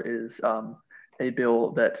calling for is a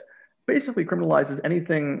bill that basically criminalizes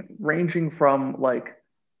anything ranging from like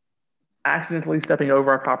accidentally stepping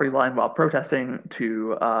over a property line while protesting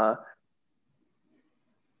to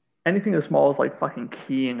anything as small as like fucking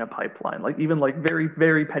keying a pipeline, like even like very,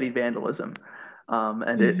 very petty vandalism.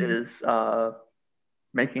 And it is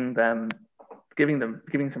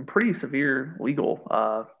giving some pretty severe legal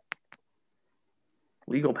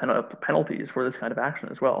penalties for this kind of action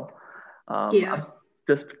as well. I'm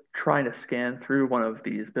just trying to scan through one of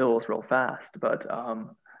these bills real fast, but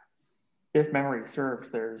if memory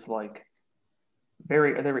serves, there's like there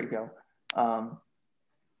we go.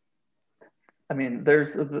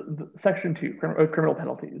 There's the Section 2, criminal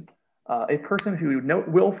penalties. A person who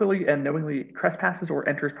willfully and knowingly trespasses or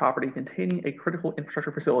enters property containing a critical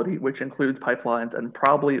infrastructure facility, which includes pipelines and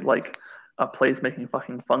probably like a place making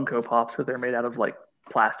fucking Funko Pops because they're made out of like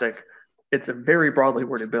plastic. It's a very broadly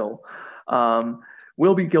worded bill.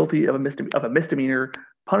 Will be guilty of a misdemeanor,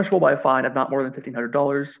 punishable by a fine of not more than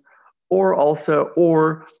 $1,500,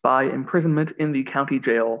 or by imprisonment in the county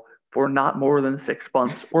jail for not more than 6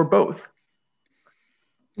 months, or both.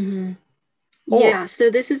 Mm-hmm. Yeah, so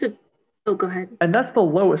this is oh, go ahead. And that's the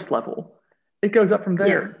lowest level. It goes up from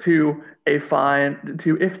there to a fine,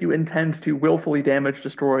 to if you intend to willfully damage,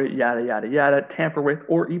 destroy, yada, yada, yada, tamper with,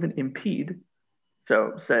 or even impede.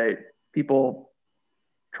 So say people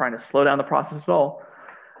trying to slow down the process at all,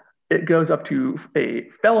 it goes up to a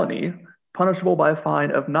felony punishable by a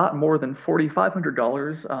fine of not more than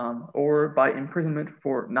 $4,500 or by imprisonment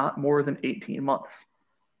for not more than 18 months.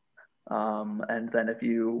 And then if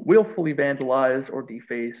you willfully vandalize or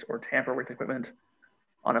deface or tamper with equipment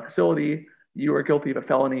on a facility, you are guilty of a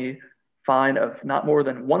felony fine of not more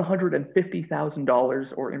than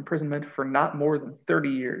 $150,000 or imprisonment for not more than 30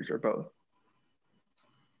 years or both.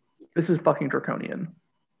 This is fucking draconian.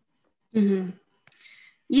 Mm-hmm.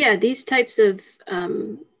 Yeah, these types of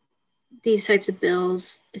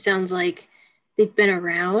bills, it sounds like they've been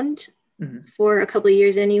around for a couple of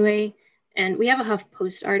years anyway. And we have a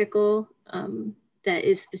HuffPost article that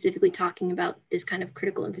is specifically talking about this kind of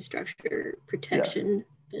critical infrastructure protection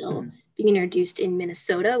bill being introduced in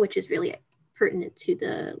Minnesota, which is really pertinent to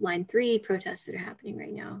the Line 3 protests that are happening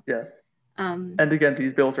right now. Yeah. And again,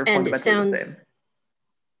 these bills are fundamentally the same.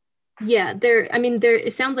 Yeah,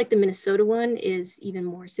 it sounds like the Minnesota one is even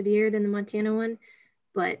more severe than the Montana one,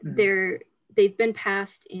 but they've been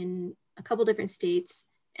passed in a couple different states,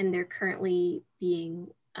 and they're currently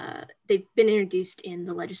they've been introduced in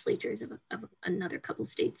the legislatures of another couple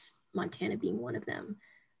states, Montana being one of them,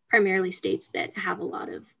 primarily states that have a lot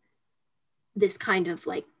of this kind of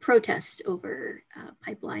like protest over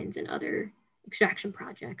pipelines and other extraction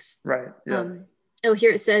projects. Right. Yeah.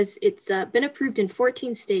 Here it says it's been approved in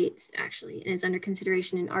 14 states, actually, and is under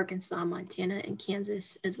consideration in Arkansas, Montana, and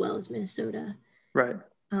Kansas, as well as Minnesota. Right.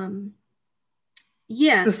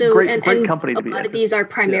 Yeah, this so great and company a lot of these are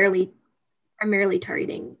primarily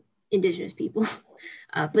targeting Indigenous people,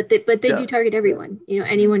 but they do target everyone. You know,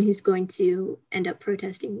 anyone who's going to end up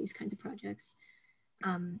protesting these kinds of projects.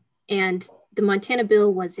 And the Montana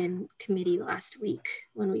bill was in committee last week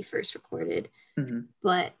when we first recorded,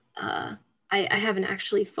 but I haven't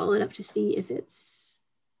actually followed up to see if it's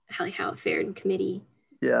how it fared in committee.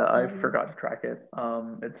 Yeah, I forgot to track it.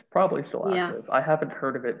 It's probably still active. I haven't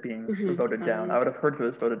heard of it being voted down. I would have heard if it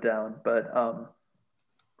was voted down, but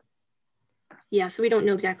yeah, so we don't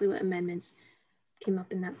know exactly what amendments came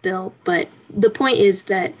up in that bill, but the point is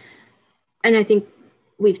that, and I think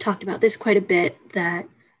we've talked about this quite a bit, that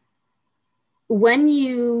when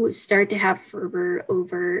you start to have fervor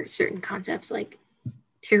over certain concepts like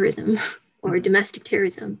terrorism or domestic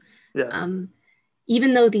terrorism,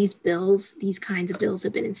 even though these kinds of bills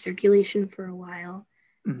have been in circulation for a while,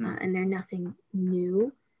 and they're nothing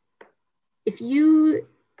new, if you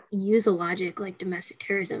use a logic like domestic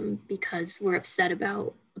terrorism because we're upset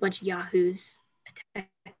about a bunch of yahoos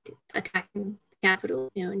attacking the Capitol,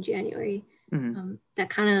 in January, that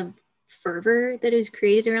kind of fervor that is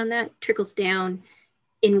created around that trickles down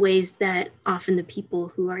in ways that often the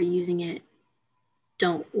people who are using it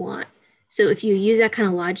don't want. So if you use that kind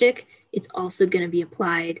of logic, it's also going to be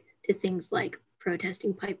applied to things like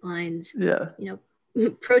protesting pipelines,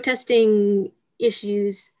 protesting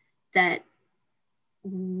issues that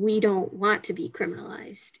we don't want to be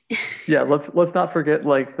criminalized. Yeah, let's not forget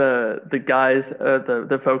like the guys,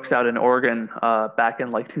 the folks out in Oregon back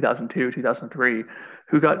in like 2002, 2003,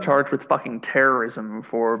 who got charged with fucking terrorism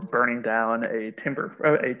for burning down a timber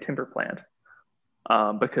plant,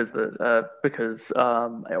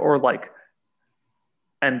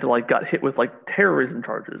 got hit with like terrorism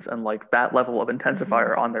charges and like that level of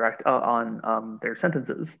intensifier on their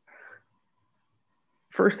sentences.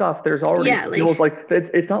 First off, there's already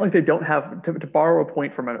it's not like they don't have, to borrow a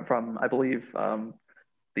point from I believe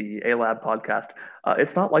the ALAB podcast.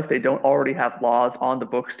 It's not like they don't already have laws on the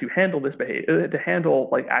books to handle this behavior, to handle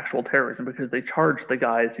like actual terrorism, because they charged the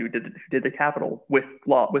guys who did the Capitol with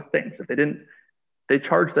things. If they didn't, they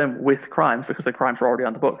charged them with crimes because the crimes were already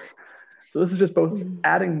on the books. So this is just both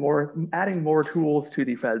adding more tools to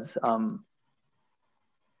the feds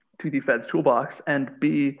toolbox, and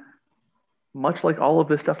B, much like all of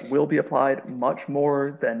this stuff will be applied much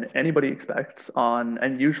more than anybody expects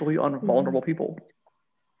and usually on vulnerable people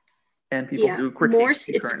and people who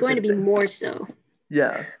critique it's going to be more so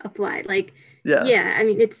applied. I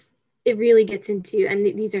mean, it really gets into, and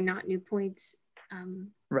these are not new points,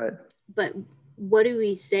 right, but what do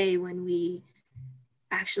we say when we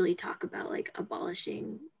actually talk about like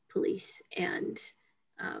abolishing police and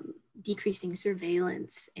decreasing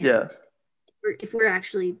surveillance, and if we're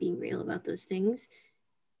actually being real about those things,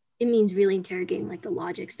 it means really interrogating like the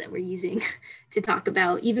logics that we're using to talk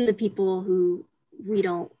about even the people who we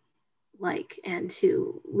don't like and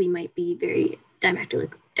who we might be very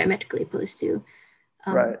diametrically opposed to.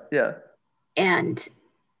 Right. Yeah. And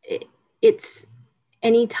it's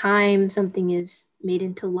anytime something is made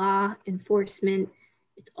into law enforcement,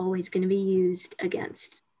 it's always going to be used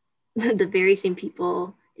against the very same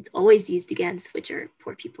people it's always used against, which are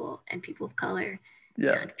poor people and people of color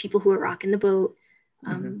and people who are rocking the boat.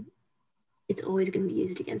 It's always going to be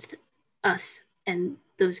used against us and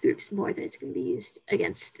those groups more than it's going to be used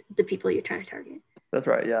against the people you're trying to target. That's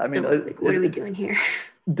right. Yeah. I mean, so, like, what are we doing here?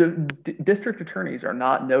 District attorneys are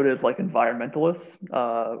not noted like environmentalists,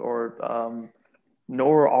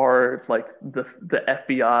 nor are like the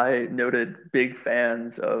FBI noted big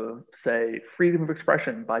fans of, say, freedom of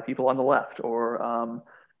expression by people on the left, or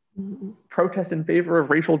protest in favor of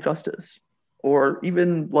racial justice, or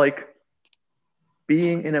even like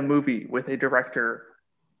being in a movie with a director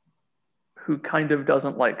who kind of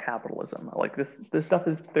doesn't like capitalism. Like this stuff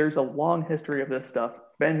there's a long history of this stuff,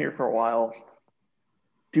 been here for a while.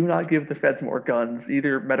 Do not give the feds more guns,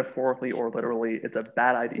 either metaphorically or literally. It's a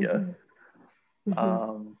bad idea.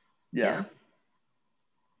 Yeah.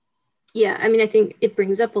 I mean, I think it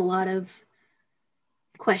brings up a lot of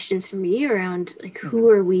questions for me around like who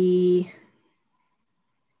are we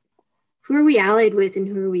allied with and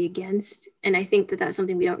who are we against? And I think that that's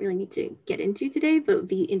something we don't really need to get into today, but it would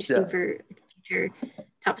be interesting for future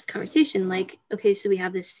topics conversation. Like, okay, so we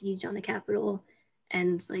have this siege on the Capitol,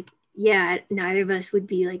 and like, yeah, neither of us would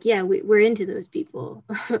be like, yeah, we're into those people.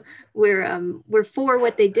 we're for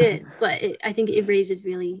what they did, but I think it raises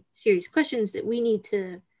really serious questions that we need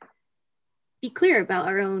to be clear about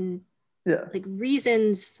our own like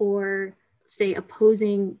reasons for, say,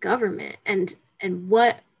 opposing government, and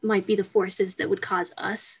what might be the forces that would cause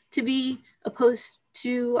us to be opposed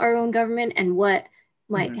to our own government, and what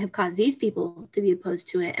might have caused these people to be opposed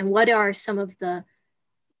to it, and what are some of the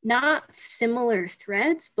not similar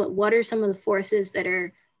threads, but what are some of the forces that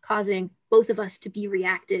are causing both of us to be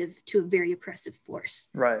reactive to a very oppressive force.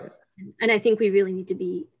 Right. And I think we really need to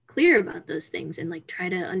be clear about those things and like try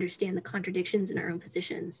to understand the contradictions in our own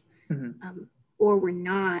positions, or we're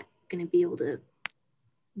not going to be able to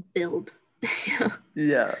build. A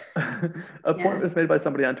point was made by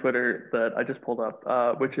somebody on Twitter that I just pulled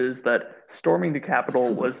up, which is that storming the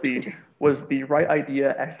Capitol was the right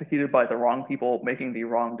idea executed by the wrong people making the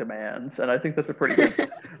wrong demands. And I think that's a pretty good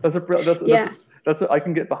that's I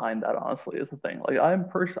can get behind that, honestly, is the thing. Like I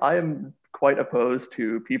am quite opposed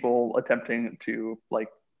to people attempting to like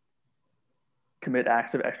commit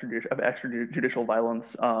acts of extrajudicial violence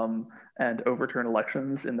and overturn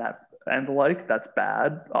elections in that and the like. That's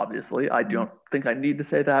bad, obviously. I don't think I need to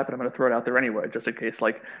say that, but I'm going to throw it out there anyway, just in case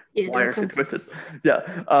like wires get twisted.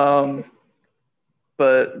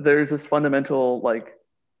 But there's this fundamental like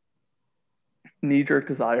knee-jerk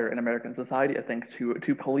desire in American society, I think,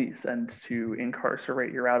 to police and to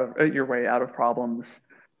incarcerate your way out of problems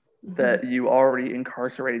that you already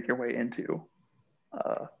incarcerated your way into.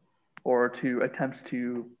 Or to attempt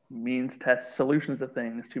to means test solutions to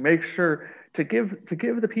things, to make sure to give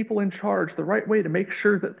the people in charge the right way to make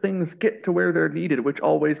sure that things get to where they're needed, which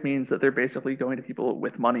always means that they're basically going to people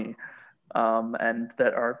with money, and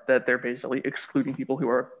that they're basically excluding people who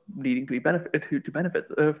are needing to benefit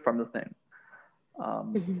from the thing.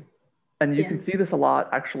 And you can see this a lot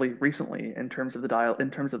actually recently in terms of the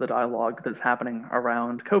dialogue that's happening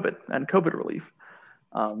around COVID and COVID relief,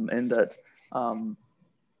 in that.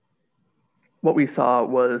 What we saw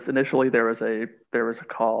was initially there was a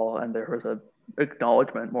call and there was a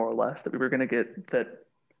acknowledgement, more or less, that we were going to get that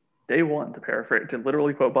day one, to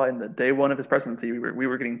literally quote Biden, that day one of his presidency, we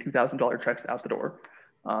were getting $2,000 checks out the door,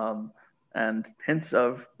 and hints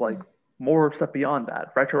of like more stuff beyond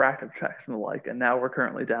that, retroactive checks and the like. And now we're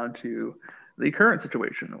currently down to the current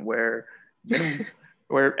situation where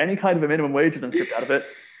any kind of a minimum wage has been stripped out of it.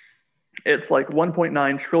 It's like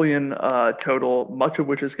 1.9 trillion total, much of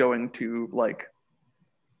which is going to like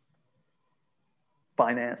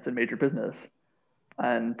finance and major business.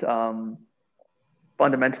 And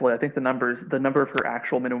fundamentally, I think the number for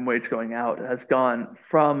actual minimum wage going out has gone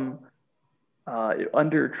from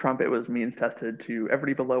under Trump, it was means tested, to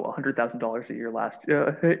everybody below $100,000 a year last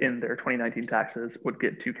in their 2019 taxes would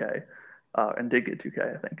get 2K, and did get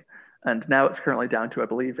 2K, I think. And now it's currently down to, I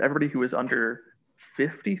believe, everybody who is under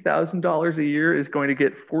 $50,000 a year is going to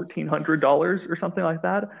get $1,400 or something like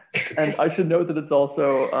that. And I should note that it's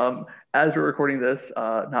also, as we're recording this,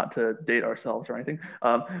 not to date ourselves or anything,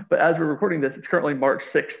 but as we're recording this, it's currently March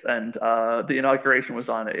 6th, and the inauguration was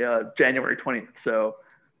on January 20th. So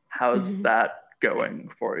how's that going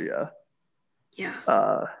for you.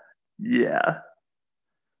 Yeah. Yeah.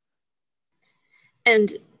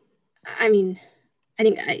 And I mean, I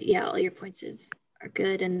think, all your points are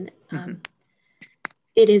good. And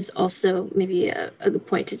it is also maybe a good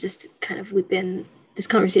point to just kind of loop in this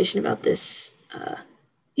conversation about this,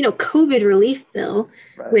 COVID relief bill,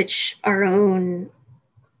 Right. which our own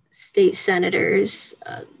state senators,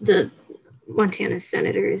 the Montana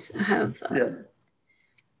senators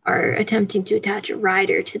are attempting to attach a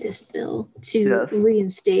rider to this bill to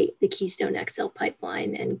reinstate the Keystone XL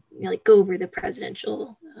pipeline and go over the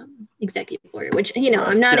presidential executive order, which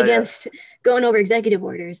I'm not against going over executive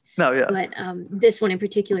orders. No, yeah. But this one in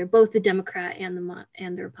particular, both the Democrat and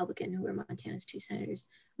the Republican, who are Montana's two senators,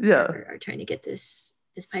 are trying to get this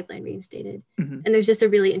pipeline reinstated. And there's just a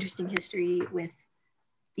really interesting history with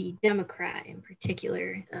the Democrat in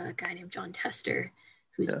particular, a guy named Jon Tester,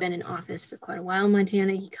 who's been in office for quite a while in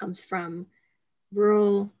Montana. He comes from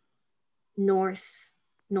rural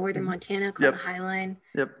northern Montana called the High Line.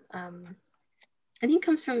 Yep. I think he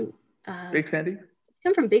comes from Big Sandy.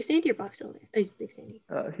 Come from Big Sandy or Box Elder? Oh, he's Big Sandy.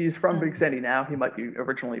 He's from Big Sandy now. He might be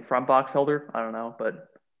originally from Box Elder. I don't know, but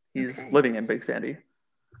he's living in Big Sandy.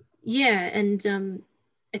 Yeah, and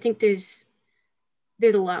I think there's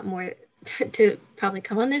a lot more to probably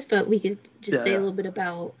come on this, but we could just say a little bit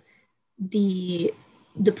about the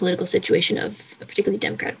political situation of a particularly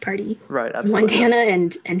Democratic Party in Montana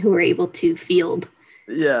and who are able to field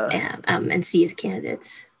and see as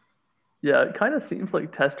candidates. Yeah, it kind of seems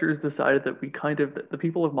like Testers decided that the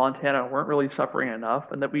people of Montana weren't really suffering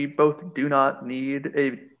enough, and that we both do not need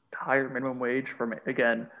a higher minimum wage from,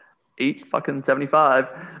 again, $8.75,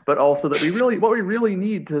 but also that what we really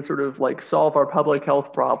need to sort of like solve our public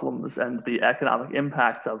health problems and the economic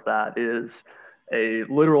impacts of that is a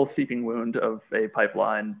literal seeping wound of a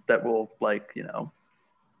pipeline that will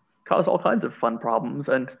cause all kinds of fun problems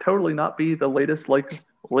and totally not be the latest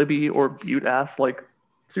Libby or Butte ass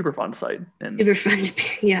Superfund site in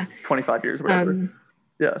 25 years or whatever. And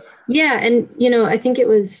I think it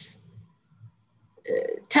was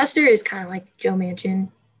Tester is kind of like Joe Manchin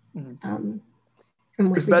from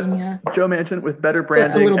West Virginia. Joe Manchin with better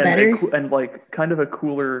branding, a little better, and kind of a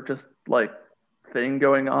cooler just thing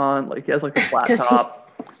going on. He has the flat top.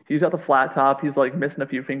 He's got the flat top. He's missing a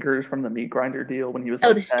few fingers from the meat grinder deal when he was.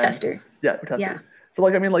 This is Tester. Yeah, Tester. Yeah. So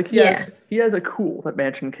he has a cool that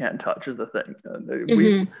Manchin can't touch is the thing.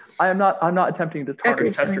 I'm not attempting to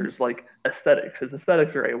tarnish Tester's aesthetics. His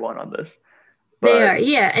aesthetics are A1 on this. They are,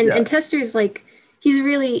 yeah. And Tester's he's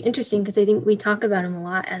really interesting because I think we talk about him a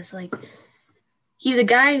lot as he's a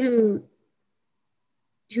guy who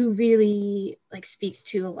really speaks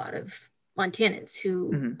to a lot of Montanans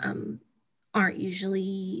who aren't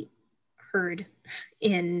usually heard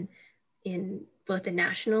in both the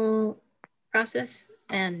national process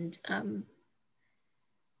and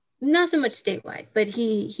not so much statewide, but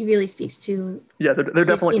he really speaks to. Yeah, they're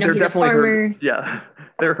definitely he's a farmer. Heard, yeah,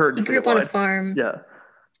 they're heard. He grew up on a farm. Yeah.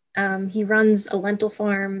 He runs a lentil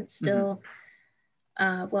farm still.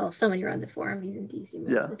 Somebody runs it for him. He's in DC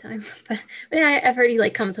most of the time, but I've heard he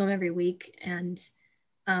comes home every week, and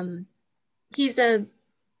he's a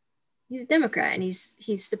Democrat, and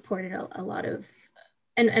he's supported a lot of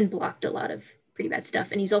and blocked a lot of pretty bad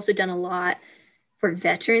stuff, and he's also done a lot for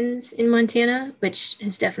veterans in Montana, which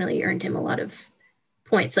has definitely earned him a lot of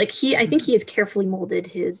points. I think he has carefully molded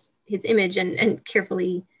his image and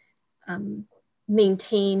carefully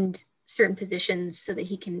maintained certain positions so that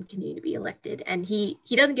he can continue to be elected. And he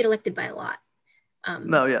doesn't get elected by a lot.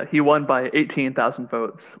 No, yeah, he won by 18,000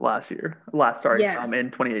 votes in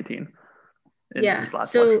 2018.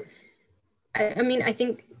 So I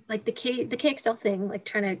think the KXL thing,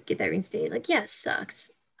 trying to get that reinstated,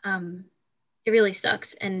 sucks. It really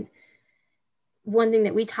sucks. And one thing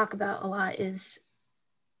that we talk about a lot is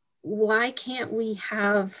why can't we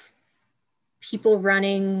have people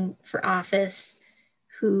running for office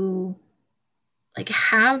who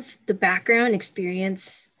have the background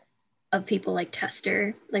experience of people like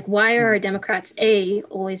Tester? Why are our Democrats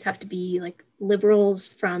always have to be liberals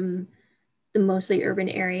from the mostly urban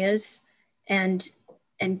areas, and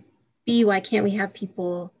B, why can't we have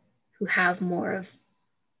people who have more of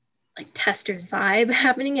Tester's vibe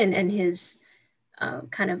happening and his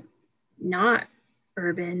kind of not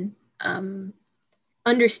urban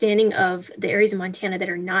understanding of the areas of Montana that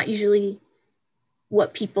are not usually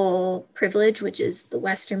what people privilege, which is the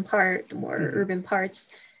western part, the more urban parts,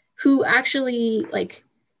 who actually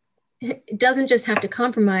doesn't just have to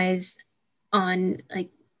compromise on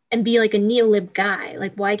and be a neolib guy.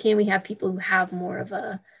 Why can't we have people who have more of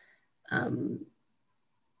a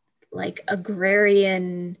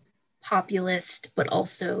agrarian populist, but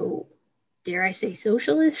also, dare I say,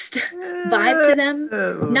 socialist vibe to them.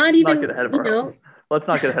 Not even, let's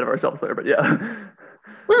not get ahead of ourselves there, but yeah.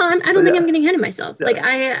 Well, I don't think I'm getting ahead of myself. Yeah. Like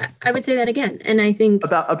I would say that again, and I think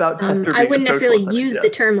about Tester I wouldn't necessarily use the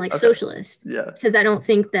term like socialist, because I don't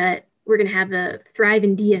think that we're going to have a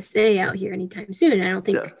thriving DSA out here anytime soon. And I don't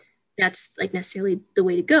think that's like necessarily the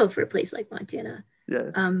way to go for a place like Montana.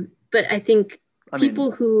 Yeah. But I think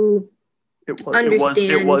people who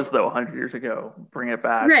understand it was though 100 years ago. Bring it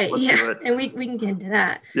back, right? Let's do it. And we can get into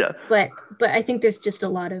that. Yeah. But I think there's just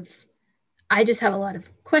I just have a lot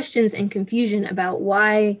of questions and confusion about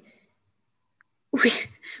why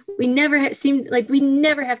we never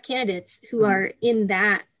have candidates who are in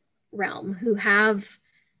that realm, who have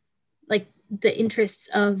like the interests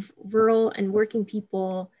of rural and working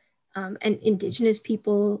people and indigenous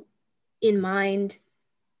people in mind,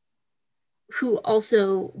 who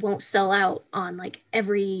also won't sell out on like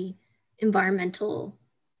every environmental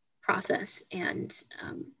process and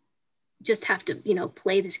just have to,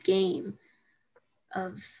 play this game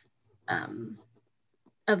of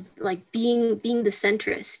like being the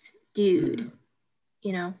centrist dude,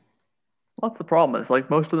 Well, that's the problem, is like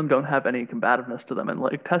most of them don't have any combativeness to them. And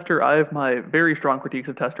like Tester, I have my very strong critiques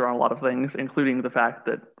of Tester on a lot of things, including the fact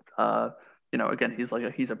that again,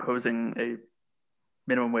 he's opposing a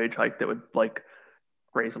minimum wage hike that would like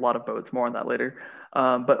raise a lot of votes. More on that later.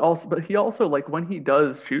 But he also, like, when he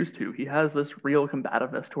does choose to, he has this real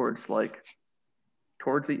combativeness towards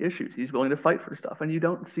the issues. He's willing to fight for stuff, and you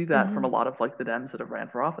don't see that from a lot of like the Dems that have ran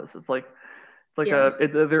for office.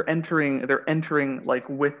 They're entering like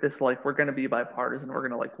with this like, we're going to be bipartisan, we're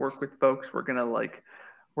going to like work with folks,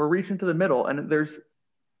 we're reaching to the middle. And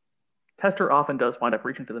Tester often does wind up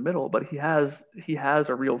reaching to the middle, but he has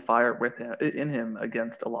a real fire in him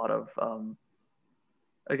against a lot of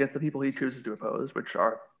against the people he chooses to oppose, which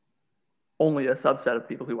are only a subset of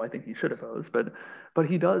people who I think he should oppose. But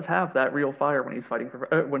he does have that real fire when he's fighting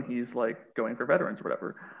for when he's like going for veterans or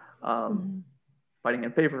whatever, fighting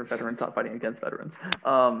in favor of veterans, not fighting against veterans.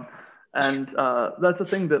 And that's a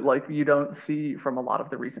thing that like you don't see from a lot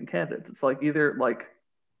of the recent candidates. It's like either like,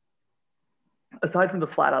 aside from the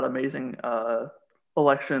flat out amazing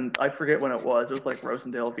election, I forget when it was like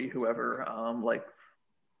Rosendale v. whoever, like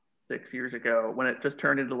 6 years ago, when it just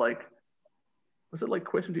turned into like, was it like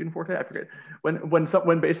Quist and Gianforte? I forget.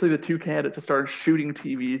 When basically the two candidates just started shooting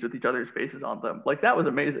TVs with each other's faces on them. Like, that was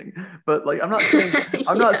amazing. But like, I'm not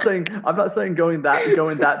saying going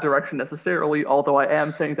that direction necessarily, although I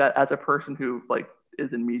am saying that as a person who like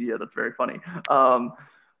is in media, that's very funny.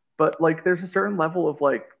 But like, there's a certain level of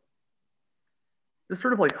like, just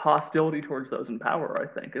sort of like hostility towards those in power, I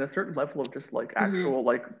think, and a certain level of just like actual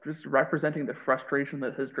like just representing the frustration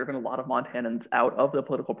that has driven a lot of Montanans out of the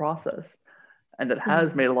political process, and that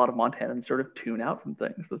has made a lot of Montanans sort of tune out from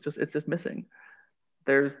things. So it's just missing.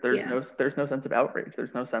 There's no sense of outrage.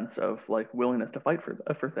 There's no sense of like willingness to fight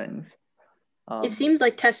for things. It seems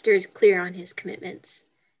like Tester's clear on his commitments.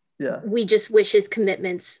 Yeah. We just wish his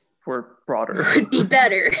commitments were broader, would be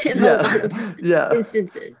better in a lot of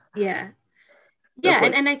instances. Yeah. Yeah,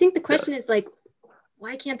 like, and I think the question is like,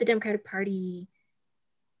 why can't the Democratic Party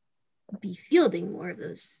be fielding more of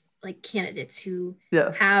those like candidates who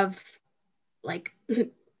have like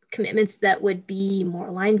commitments that would be more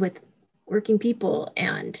aligned with working people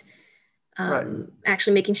and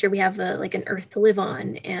actually making sure we have like an earth to live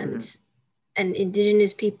on and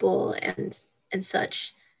indigenous people and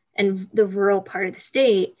such, and the rural part of the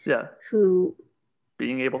state who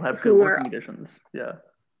being able to have good working conditions.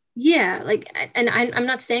 Yeah, like, and I'm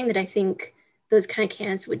not saying that I think those kind of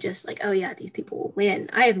candidates would just like, oh yeah, these people will win.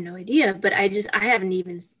 I have no idea, but I haven't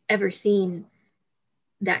even ever seen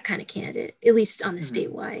that kind of candidate, at least on the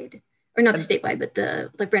statewide, or not the statewide, but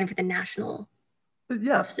the like running for the national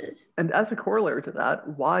offices. And as a corollary to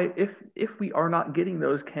that, why, if we are not getting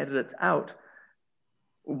those candidates out,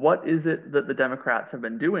 what is it that the Democrats have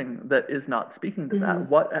been doing that is not speaking to that?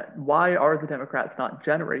 Why are the Democrats not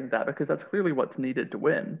generating that? Because that's clearly what's needed to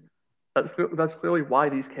win. That's clearly why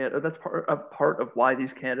these candidates. That's part of why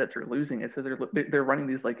these candidates are losing. Is because they're running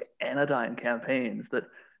these like anodyne campaigns that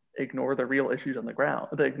ignore the real issues on the ground.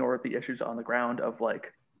 They ignore the issues on the ground of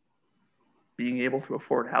like being able to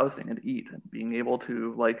afford housing and eat, and being able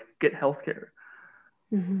to like get healthcare.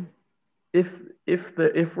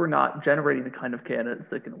 If we're not generating the kind of candidates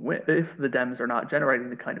that can win, if the Dems are not generating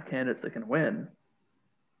the kind of candidates that can win,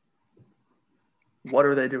 what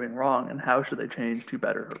are they doing wrong, and how should they change to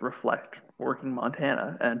better reflect working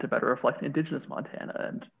Montana and to better reflect Indigenous Montana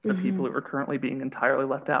and the people who are currently being entirely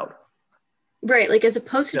left out? Right, like as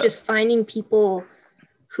opposed to just finding people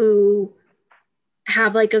who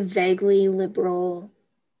have like a vaguely liberal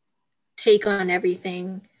take on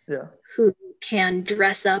everything, Yeah. who can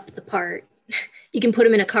dress up the part. You can put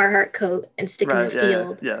them in a Carhartt coat and stick them in a Right. Yeah.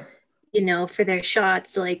 field, Yeah. you know, for their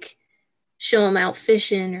shots, like show them out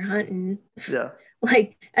fishing or hunting, Yeah.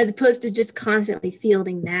 like as opposed to just constantly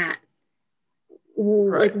fielding that.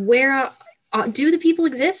 Like, Right. where do the people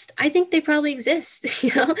exist? I think they probably exist.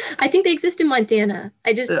 You know, I think they exist in Montana.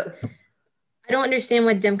 Yeah. I don't understand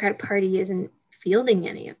why the Democratic Party isn't fielding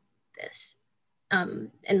any of this.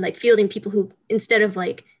 And like fielding people who, instead of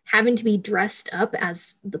like having to be dressed up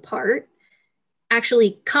as the part,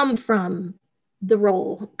 actually come from the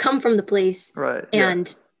role, come from the place, Right. Yeah.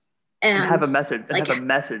 and And have a and message and like have a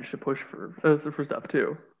message to push for stuff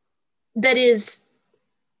too. that is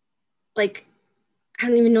like, I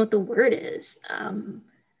don't even know what the word is.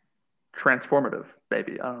 Transformative,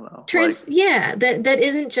 maybe. I don't know. Yeah, that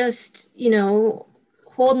isn't just, you know,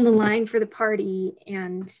 holding the line for the party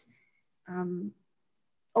and um,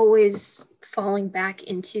 always falling back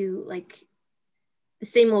into like the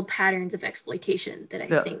same old patterns of exploitation that I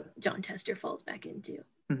Yeah. think Jon Tester falls back into.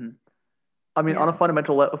 Mm-hmm. I mean, Yeah. on a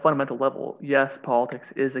fundamental level, yes, politics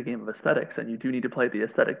is a game of aesthetics, and you do need to play the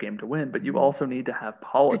aesthetic game to win. But you also need to have But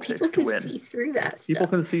politics people to can win. see through that People stuff.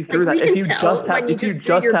 can see Like through we that. If can you tell just have, when you if you just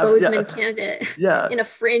threw just your have, Bozeman yeah, candidate yeah, in a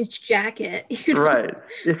fringe jacket. You know, right.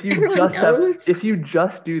 everyone knows. If you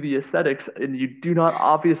just do the aesthetics and you do not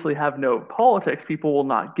obviously have no politics, people will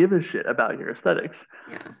not give a shit about your aesthetics.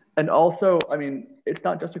 Yeah. And also, I mean, it's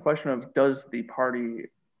not just a question of does the party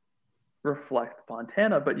reflect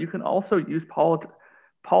Montana, but you can also use politics.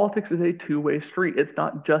 Politics is a two-way street. It's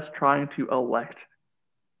not just trying to elect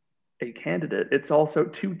a candidate. It's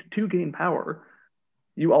also to gain power.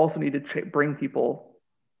 You also need to bring people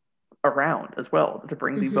around as well, to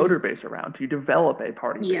bring the voter base around, to develop a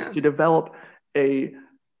party base, to develop a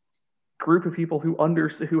group of people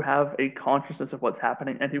who have a consciousness of what's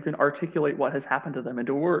happening and who can articulate what has happened to them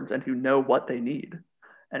into words and who know what they need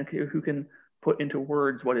and who can put into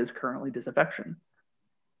words what is currently disaffection.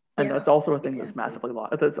 And that's also a thing that's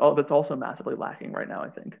that's also massively lacking right now, I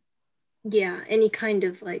think. Yeah, any kind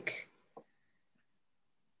of like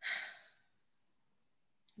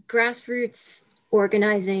grassroots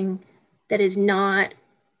organizing that is not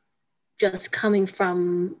just coming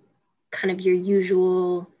from kind of your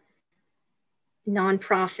usual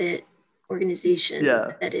nonprofit organization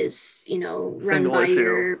that is, you know, run by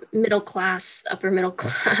your middle class, upper middle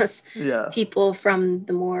class people from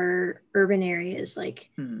the more urban areas. Like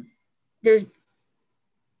there's,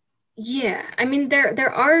 I mean, there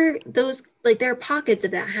are those, like there are pockets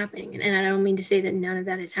of that happening. And I don't mean to say that none of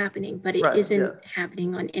that is happening, but it isn't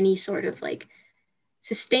happening on any sort of like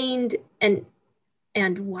sustained and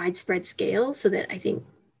widespread scale, so that I think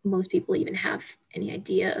most people even have any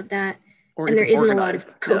idea of that. And there isn't a lot of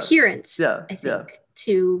coherence, I think,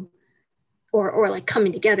 to or like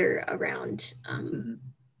coming together around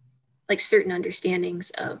like certain understandings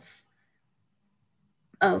of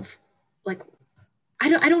like I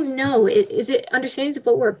don't know. Is it understandings of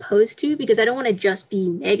what we're opposed to? Because I don't want to just be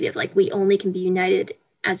negative, like we only can be united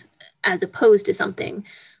as opposed to something.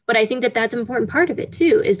 But I think that that's an important part of it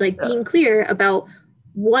too, is like being clear about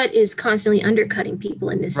what is constantly undercutting people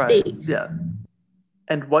in this state. Yeah.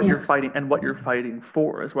 And what you're fighting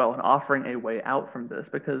for as well, and offering a way out from this,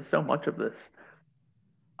 because so much of this,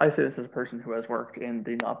 I say this as a person who has worked in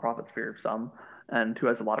the nonprofit sphere some and who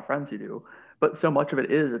has a lot of friends who do, but so much of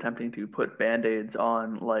it is attempting to put band-aids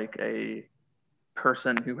on like a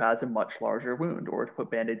person who has a much larger wound, or to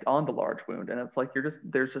put band-aids on the large wound. And it's like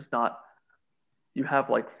there's just not, you have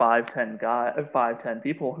like 5-10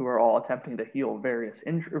 people who are all attempting to heal various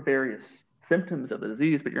symptoms of the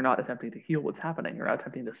disease, but you're not attempting to heal what's happening. You're not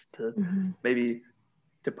attempting to maybe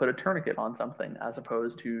to put a tourniquet on something as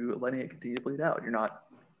opposed to letting it continue to bleed out.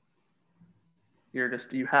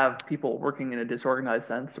 You have people working in a disorganized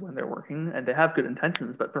sense when they're working, and they have good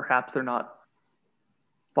intentions, but perhaps they're not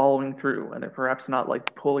following through, and they're perhaps not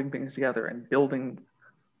like pulling things together and building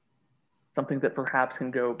something that perhaps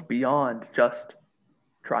can go beyond just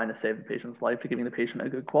trying to save the patient's life to giving the patient a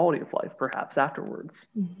good quality of life, perhaps afterwards.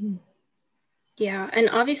 Yeah, and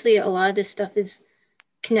obviously a lot of this stuff is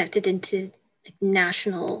connected into like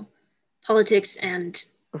national politics and,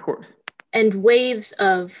 of course, and waves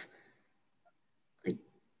of like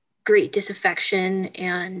great disaffection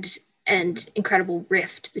and incredible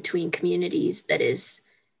rift between communities that is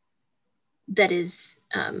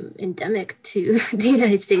endemic to the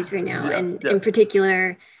United States right now, and in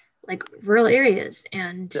particular, like rural areas.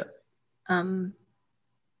 And and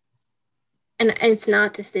it's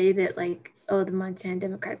not to say that like, oh, the Montana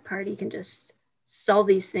Democratic Party can just solve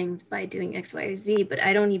these things by doing X, Y, or Z, but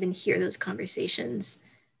I don't even hear those conversations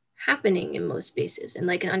happening in most spaces, and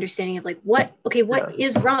like an understanding of like what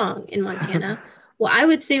is wrong in Montana. Well, I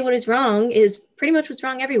would say what is wrong is pretty much what's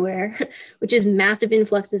wrong everywhere, which is massive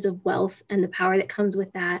influxes of wealth and the power that comes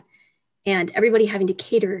with that, and everybody having to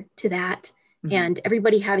cater to that, and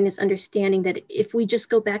everybody having this understanding that if we just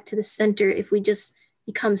go back to the center, if we just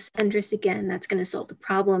become centrist again, that's going to solve the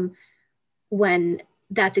problem, when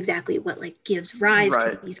that's exactly what like gives rise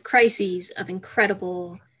to these crises of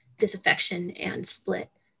incredible disaffection and split.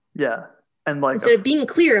 Yeah. And like instead of being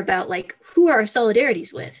clear about like who are our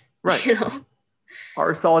solidarities with, right? You know,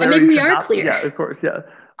 our solidarity. And maybe we are clear. Yeah, of course. Yeah,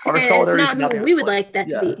 our and solidarity it's not who we would like that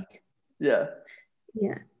to be. Yeah.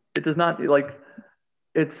 Yeah. It does not like.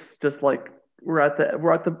 It's just like we're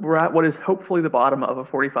at what is hopefully the bottom of a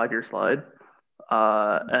 45-year slide.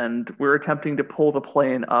 And we're attempting to pull the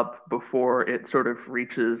plane up before it sort of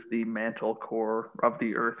reaches the mantle core of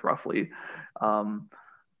the earth, roughly. And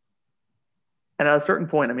at a certain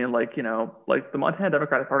point, I mean, like, you know, like the Montana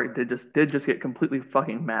Democratic Party did just get completely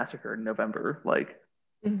fucking massacred in November, like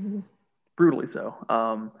brutally so.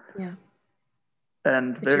 Yeah.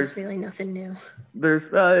 And which is really nothing new. There's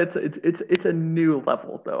it's a new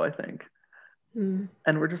level though, I think. And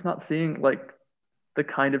we're just not seeing like the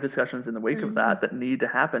kind of discussions in the wake of that need to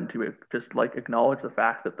happen to just like acknowledge the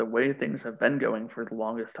fact that the way things have been going for the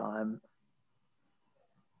longest time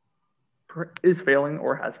is failing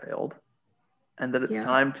or has failed, and that it's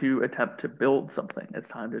time to attempt to build something. It's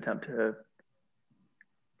time to attempt to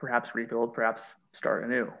perhaps rebuild, perhaps start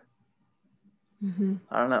anew.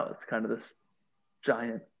 I don't know. It's kind of this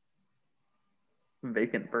giant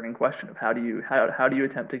vacant burning question of how do you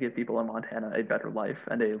attempt to give people in Montana a better life,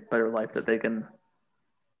 and a better life that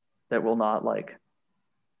will not like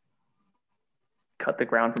cut the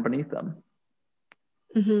ground from beneath them.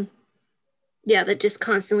 Yeah, that just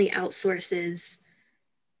constantly outsources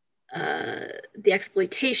the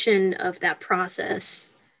exploitation of that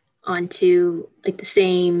process onto like the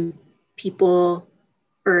same people,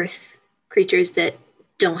 earth creatures that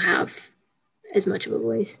don't have as much of a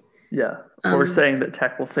voice. Yeah, or saying that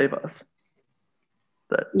tech will save us.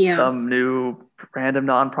 That some new random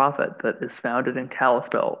nonprofit that is founded in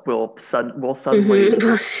Kalispell will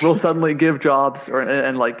suddenly give jobs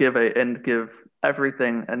and give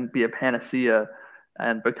everything and be a panacea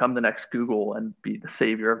and become the next Google and be the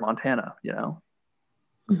savior of Montana, you know?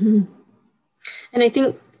 And I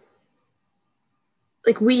think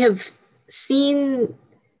like we have seen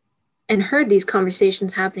and heard these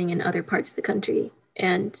conversations happening in other parts of the country,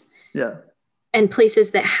 and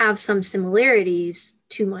places that have some similarities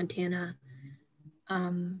to Montana.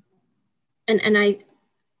 And I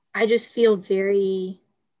just feel very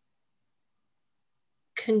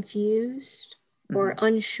confused or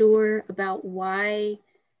unsure about why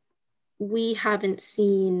we haven't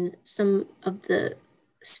seen some of the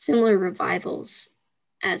similar revivals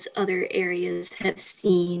as other areas have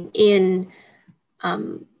seen in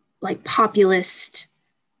like a populist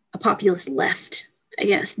left, I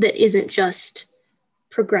guess, that isn't just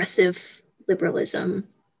progressive liberalism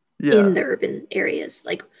in the urban areas.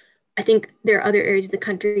 Like, I think there are other areas of the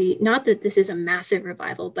country, not that this is a massive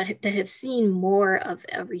revival, but that have seen more of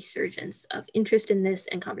a resurgence of interest in this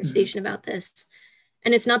and conversation about this.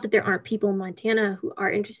 And it's not that there aren't people in Montana who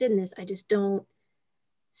are interested in this. I just don't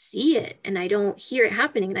see it, and I don't hear it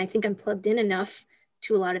happening. And I think I'm plugged in enough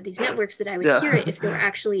to a lot of these networks that I would hear it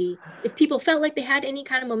if people felt like they had any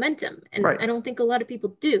kind of momentum. And I don't think a lot of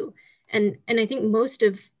people do. And I think most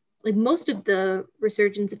of the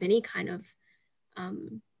resurgence of any kind of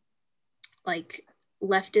like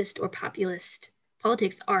leftist or populist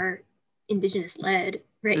politics are indigenous led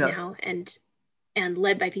now and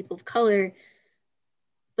led by people of color,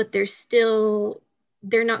 but they're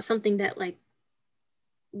not something that like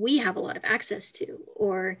we have a lot of access to,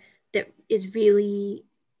 or that is really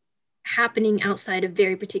happening outside of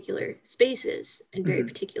very particular spaces and very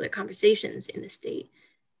particular conversations in the state.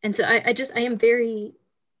 And so I am very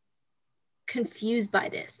confused by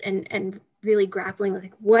this and really grappling with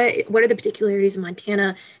like what are the particularities of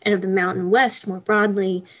Montana and of the Mountain West more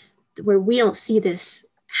broadly, where we don't see this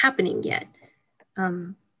happening yet.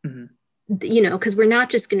 You know, because we're not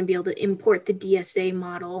just going to be able to import the DSA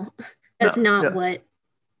model. That's not what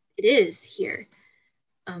it is here.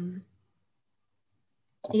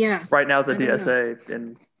 Right now, the DSA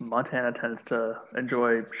in Montana tends to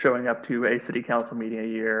enjoy showing up to a city council meeting a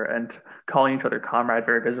year and calling each other comrade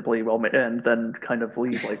very visibly, and then kind of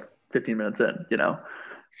leave like 15 minutes in, you know?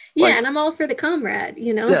 And I'm all for the comrade,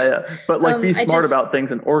 you know? But like be smart about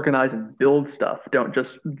things and organize and build stuff. Don't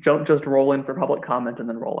just roll in for public comment and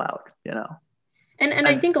then roll out, you know? And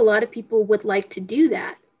I think a lot of people would like to do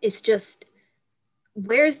that. It's just,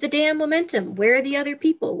 where's the damn momentum? Where are the other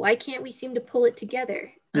people? Why can't we seem to pull it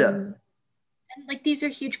together? Yeah. And like, these are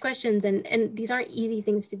huge questions, and these aren't easy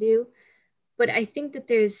things to do. But I think that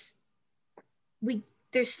there's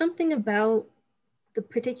something about the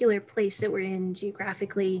particular place that we're in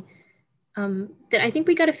geographically, that I think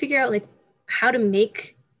we got to figure out, like, how to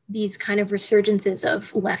make these kind of resurgences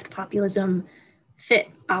of left populism fit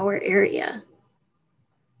our area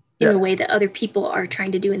in a way that other people are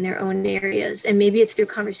trying to do in their own areas. And maybe it's through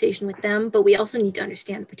conversation with them, but we also need to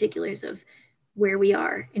understand the particulars of where we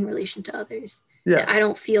are in relation to others. Yeah. I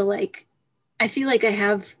don't feel like, I feel like I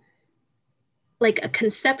have like a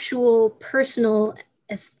conceptual, personal,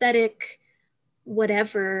 aesthetic,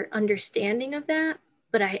 whatever understanding of that,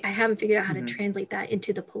 but I haven't figured out how to translate that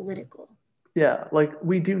into the political. Yeah, like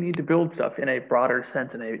we do need to build stuff in a broader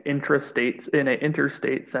sense, in a interstate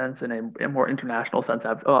sense, in a more international sense.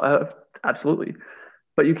 Absolutely,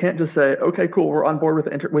 but you can't just say, okay, cool, we're on board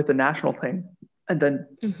with the national thing, and then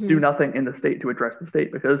do nothing in the state to address the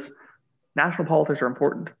state, because national politics are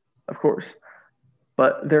important, of course,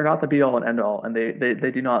 but they're not the be all and end all, and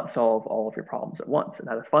they do not solve all of your problems at once. And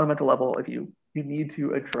at a fundamental level, if you need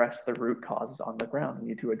to address the root causes on the ground, you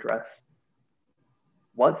need to address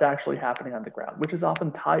what's actually happening on the ground, which is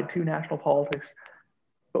often tied to national politics,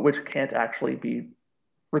 but which can't actually be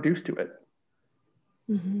reduced to it.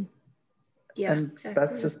 Yeah, and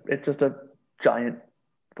exactly. It's just a giant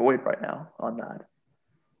void right now on that.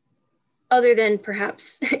 Other than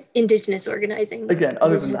perhaps Indigenous organizing. Again,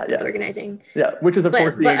 other than that, yeah. Organizing. Yeah, which is of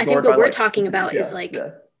course being but I think what we're like, talking about is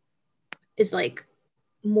like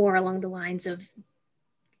more along the lines of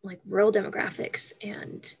like rural demographics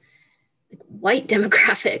and like white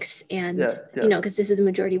demographics, and you know, because this is a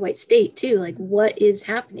majority white state too, like what is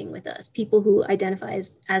happening with us, people who identify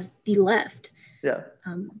as the left.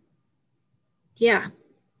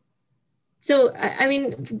 So I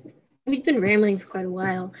mean, we've been rambling for quite a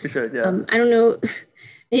while. We should, I don't know,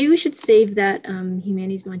 maybe we should save that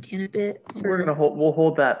Humanities Montana bit we'll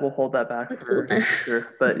hold that back for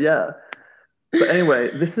sure. But yeah. But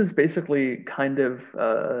anyway, this is basically kind of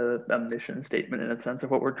a mission statement in a sense of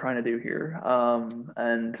what we're trying to do here.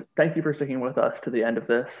 And thank you for sticking with us to the end of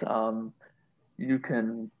this. You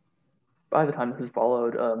can, by the time this is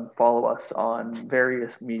follow us on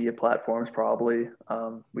various media platforms, probably.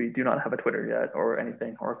 We do not have a Twitter yet or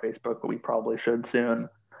anything, or a Facebook, but we probably should soon.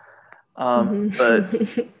 But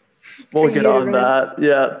we'll get on that.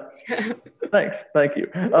 Yeah. Thanks. Thank you.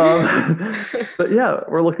 But yeah,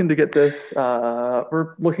 we're looking to get this,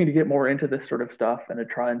 we're looking to get more into this sort of stuff and to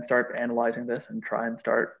try and start analyzing this and trying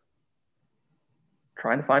to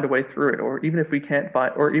find a way through it. Or even if we can't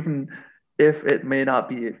find, or even if it may not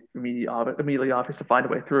be immediately obvious to find a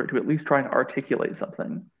way through it, to at least try and articulate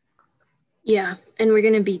something. Yeah. And we're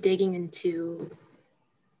going to be digging into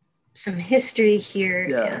some history here.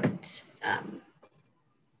 And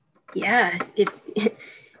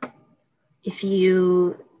if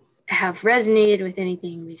you have resonated with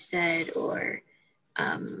anything we've said, or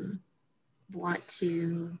want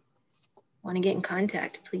to get in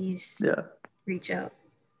contact, please reach out.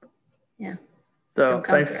 So don't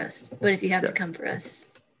come for us, but if you have to come for us,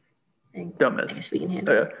 don't miss. I guess we can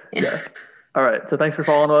handle it. Yeah. All right, so thanks for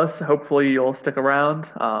following us. Hopefully you'll stick around,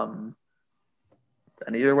 and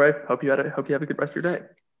either way, hope you have a good rest of your day.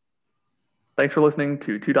 Thanks for listening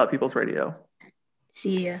to Two Dot People's Radio.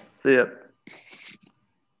 See ya.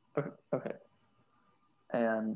 Okay. And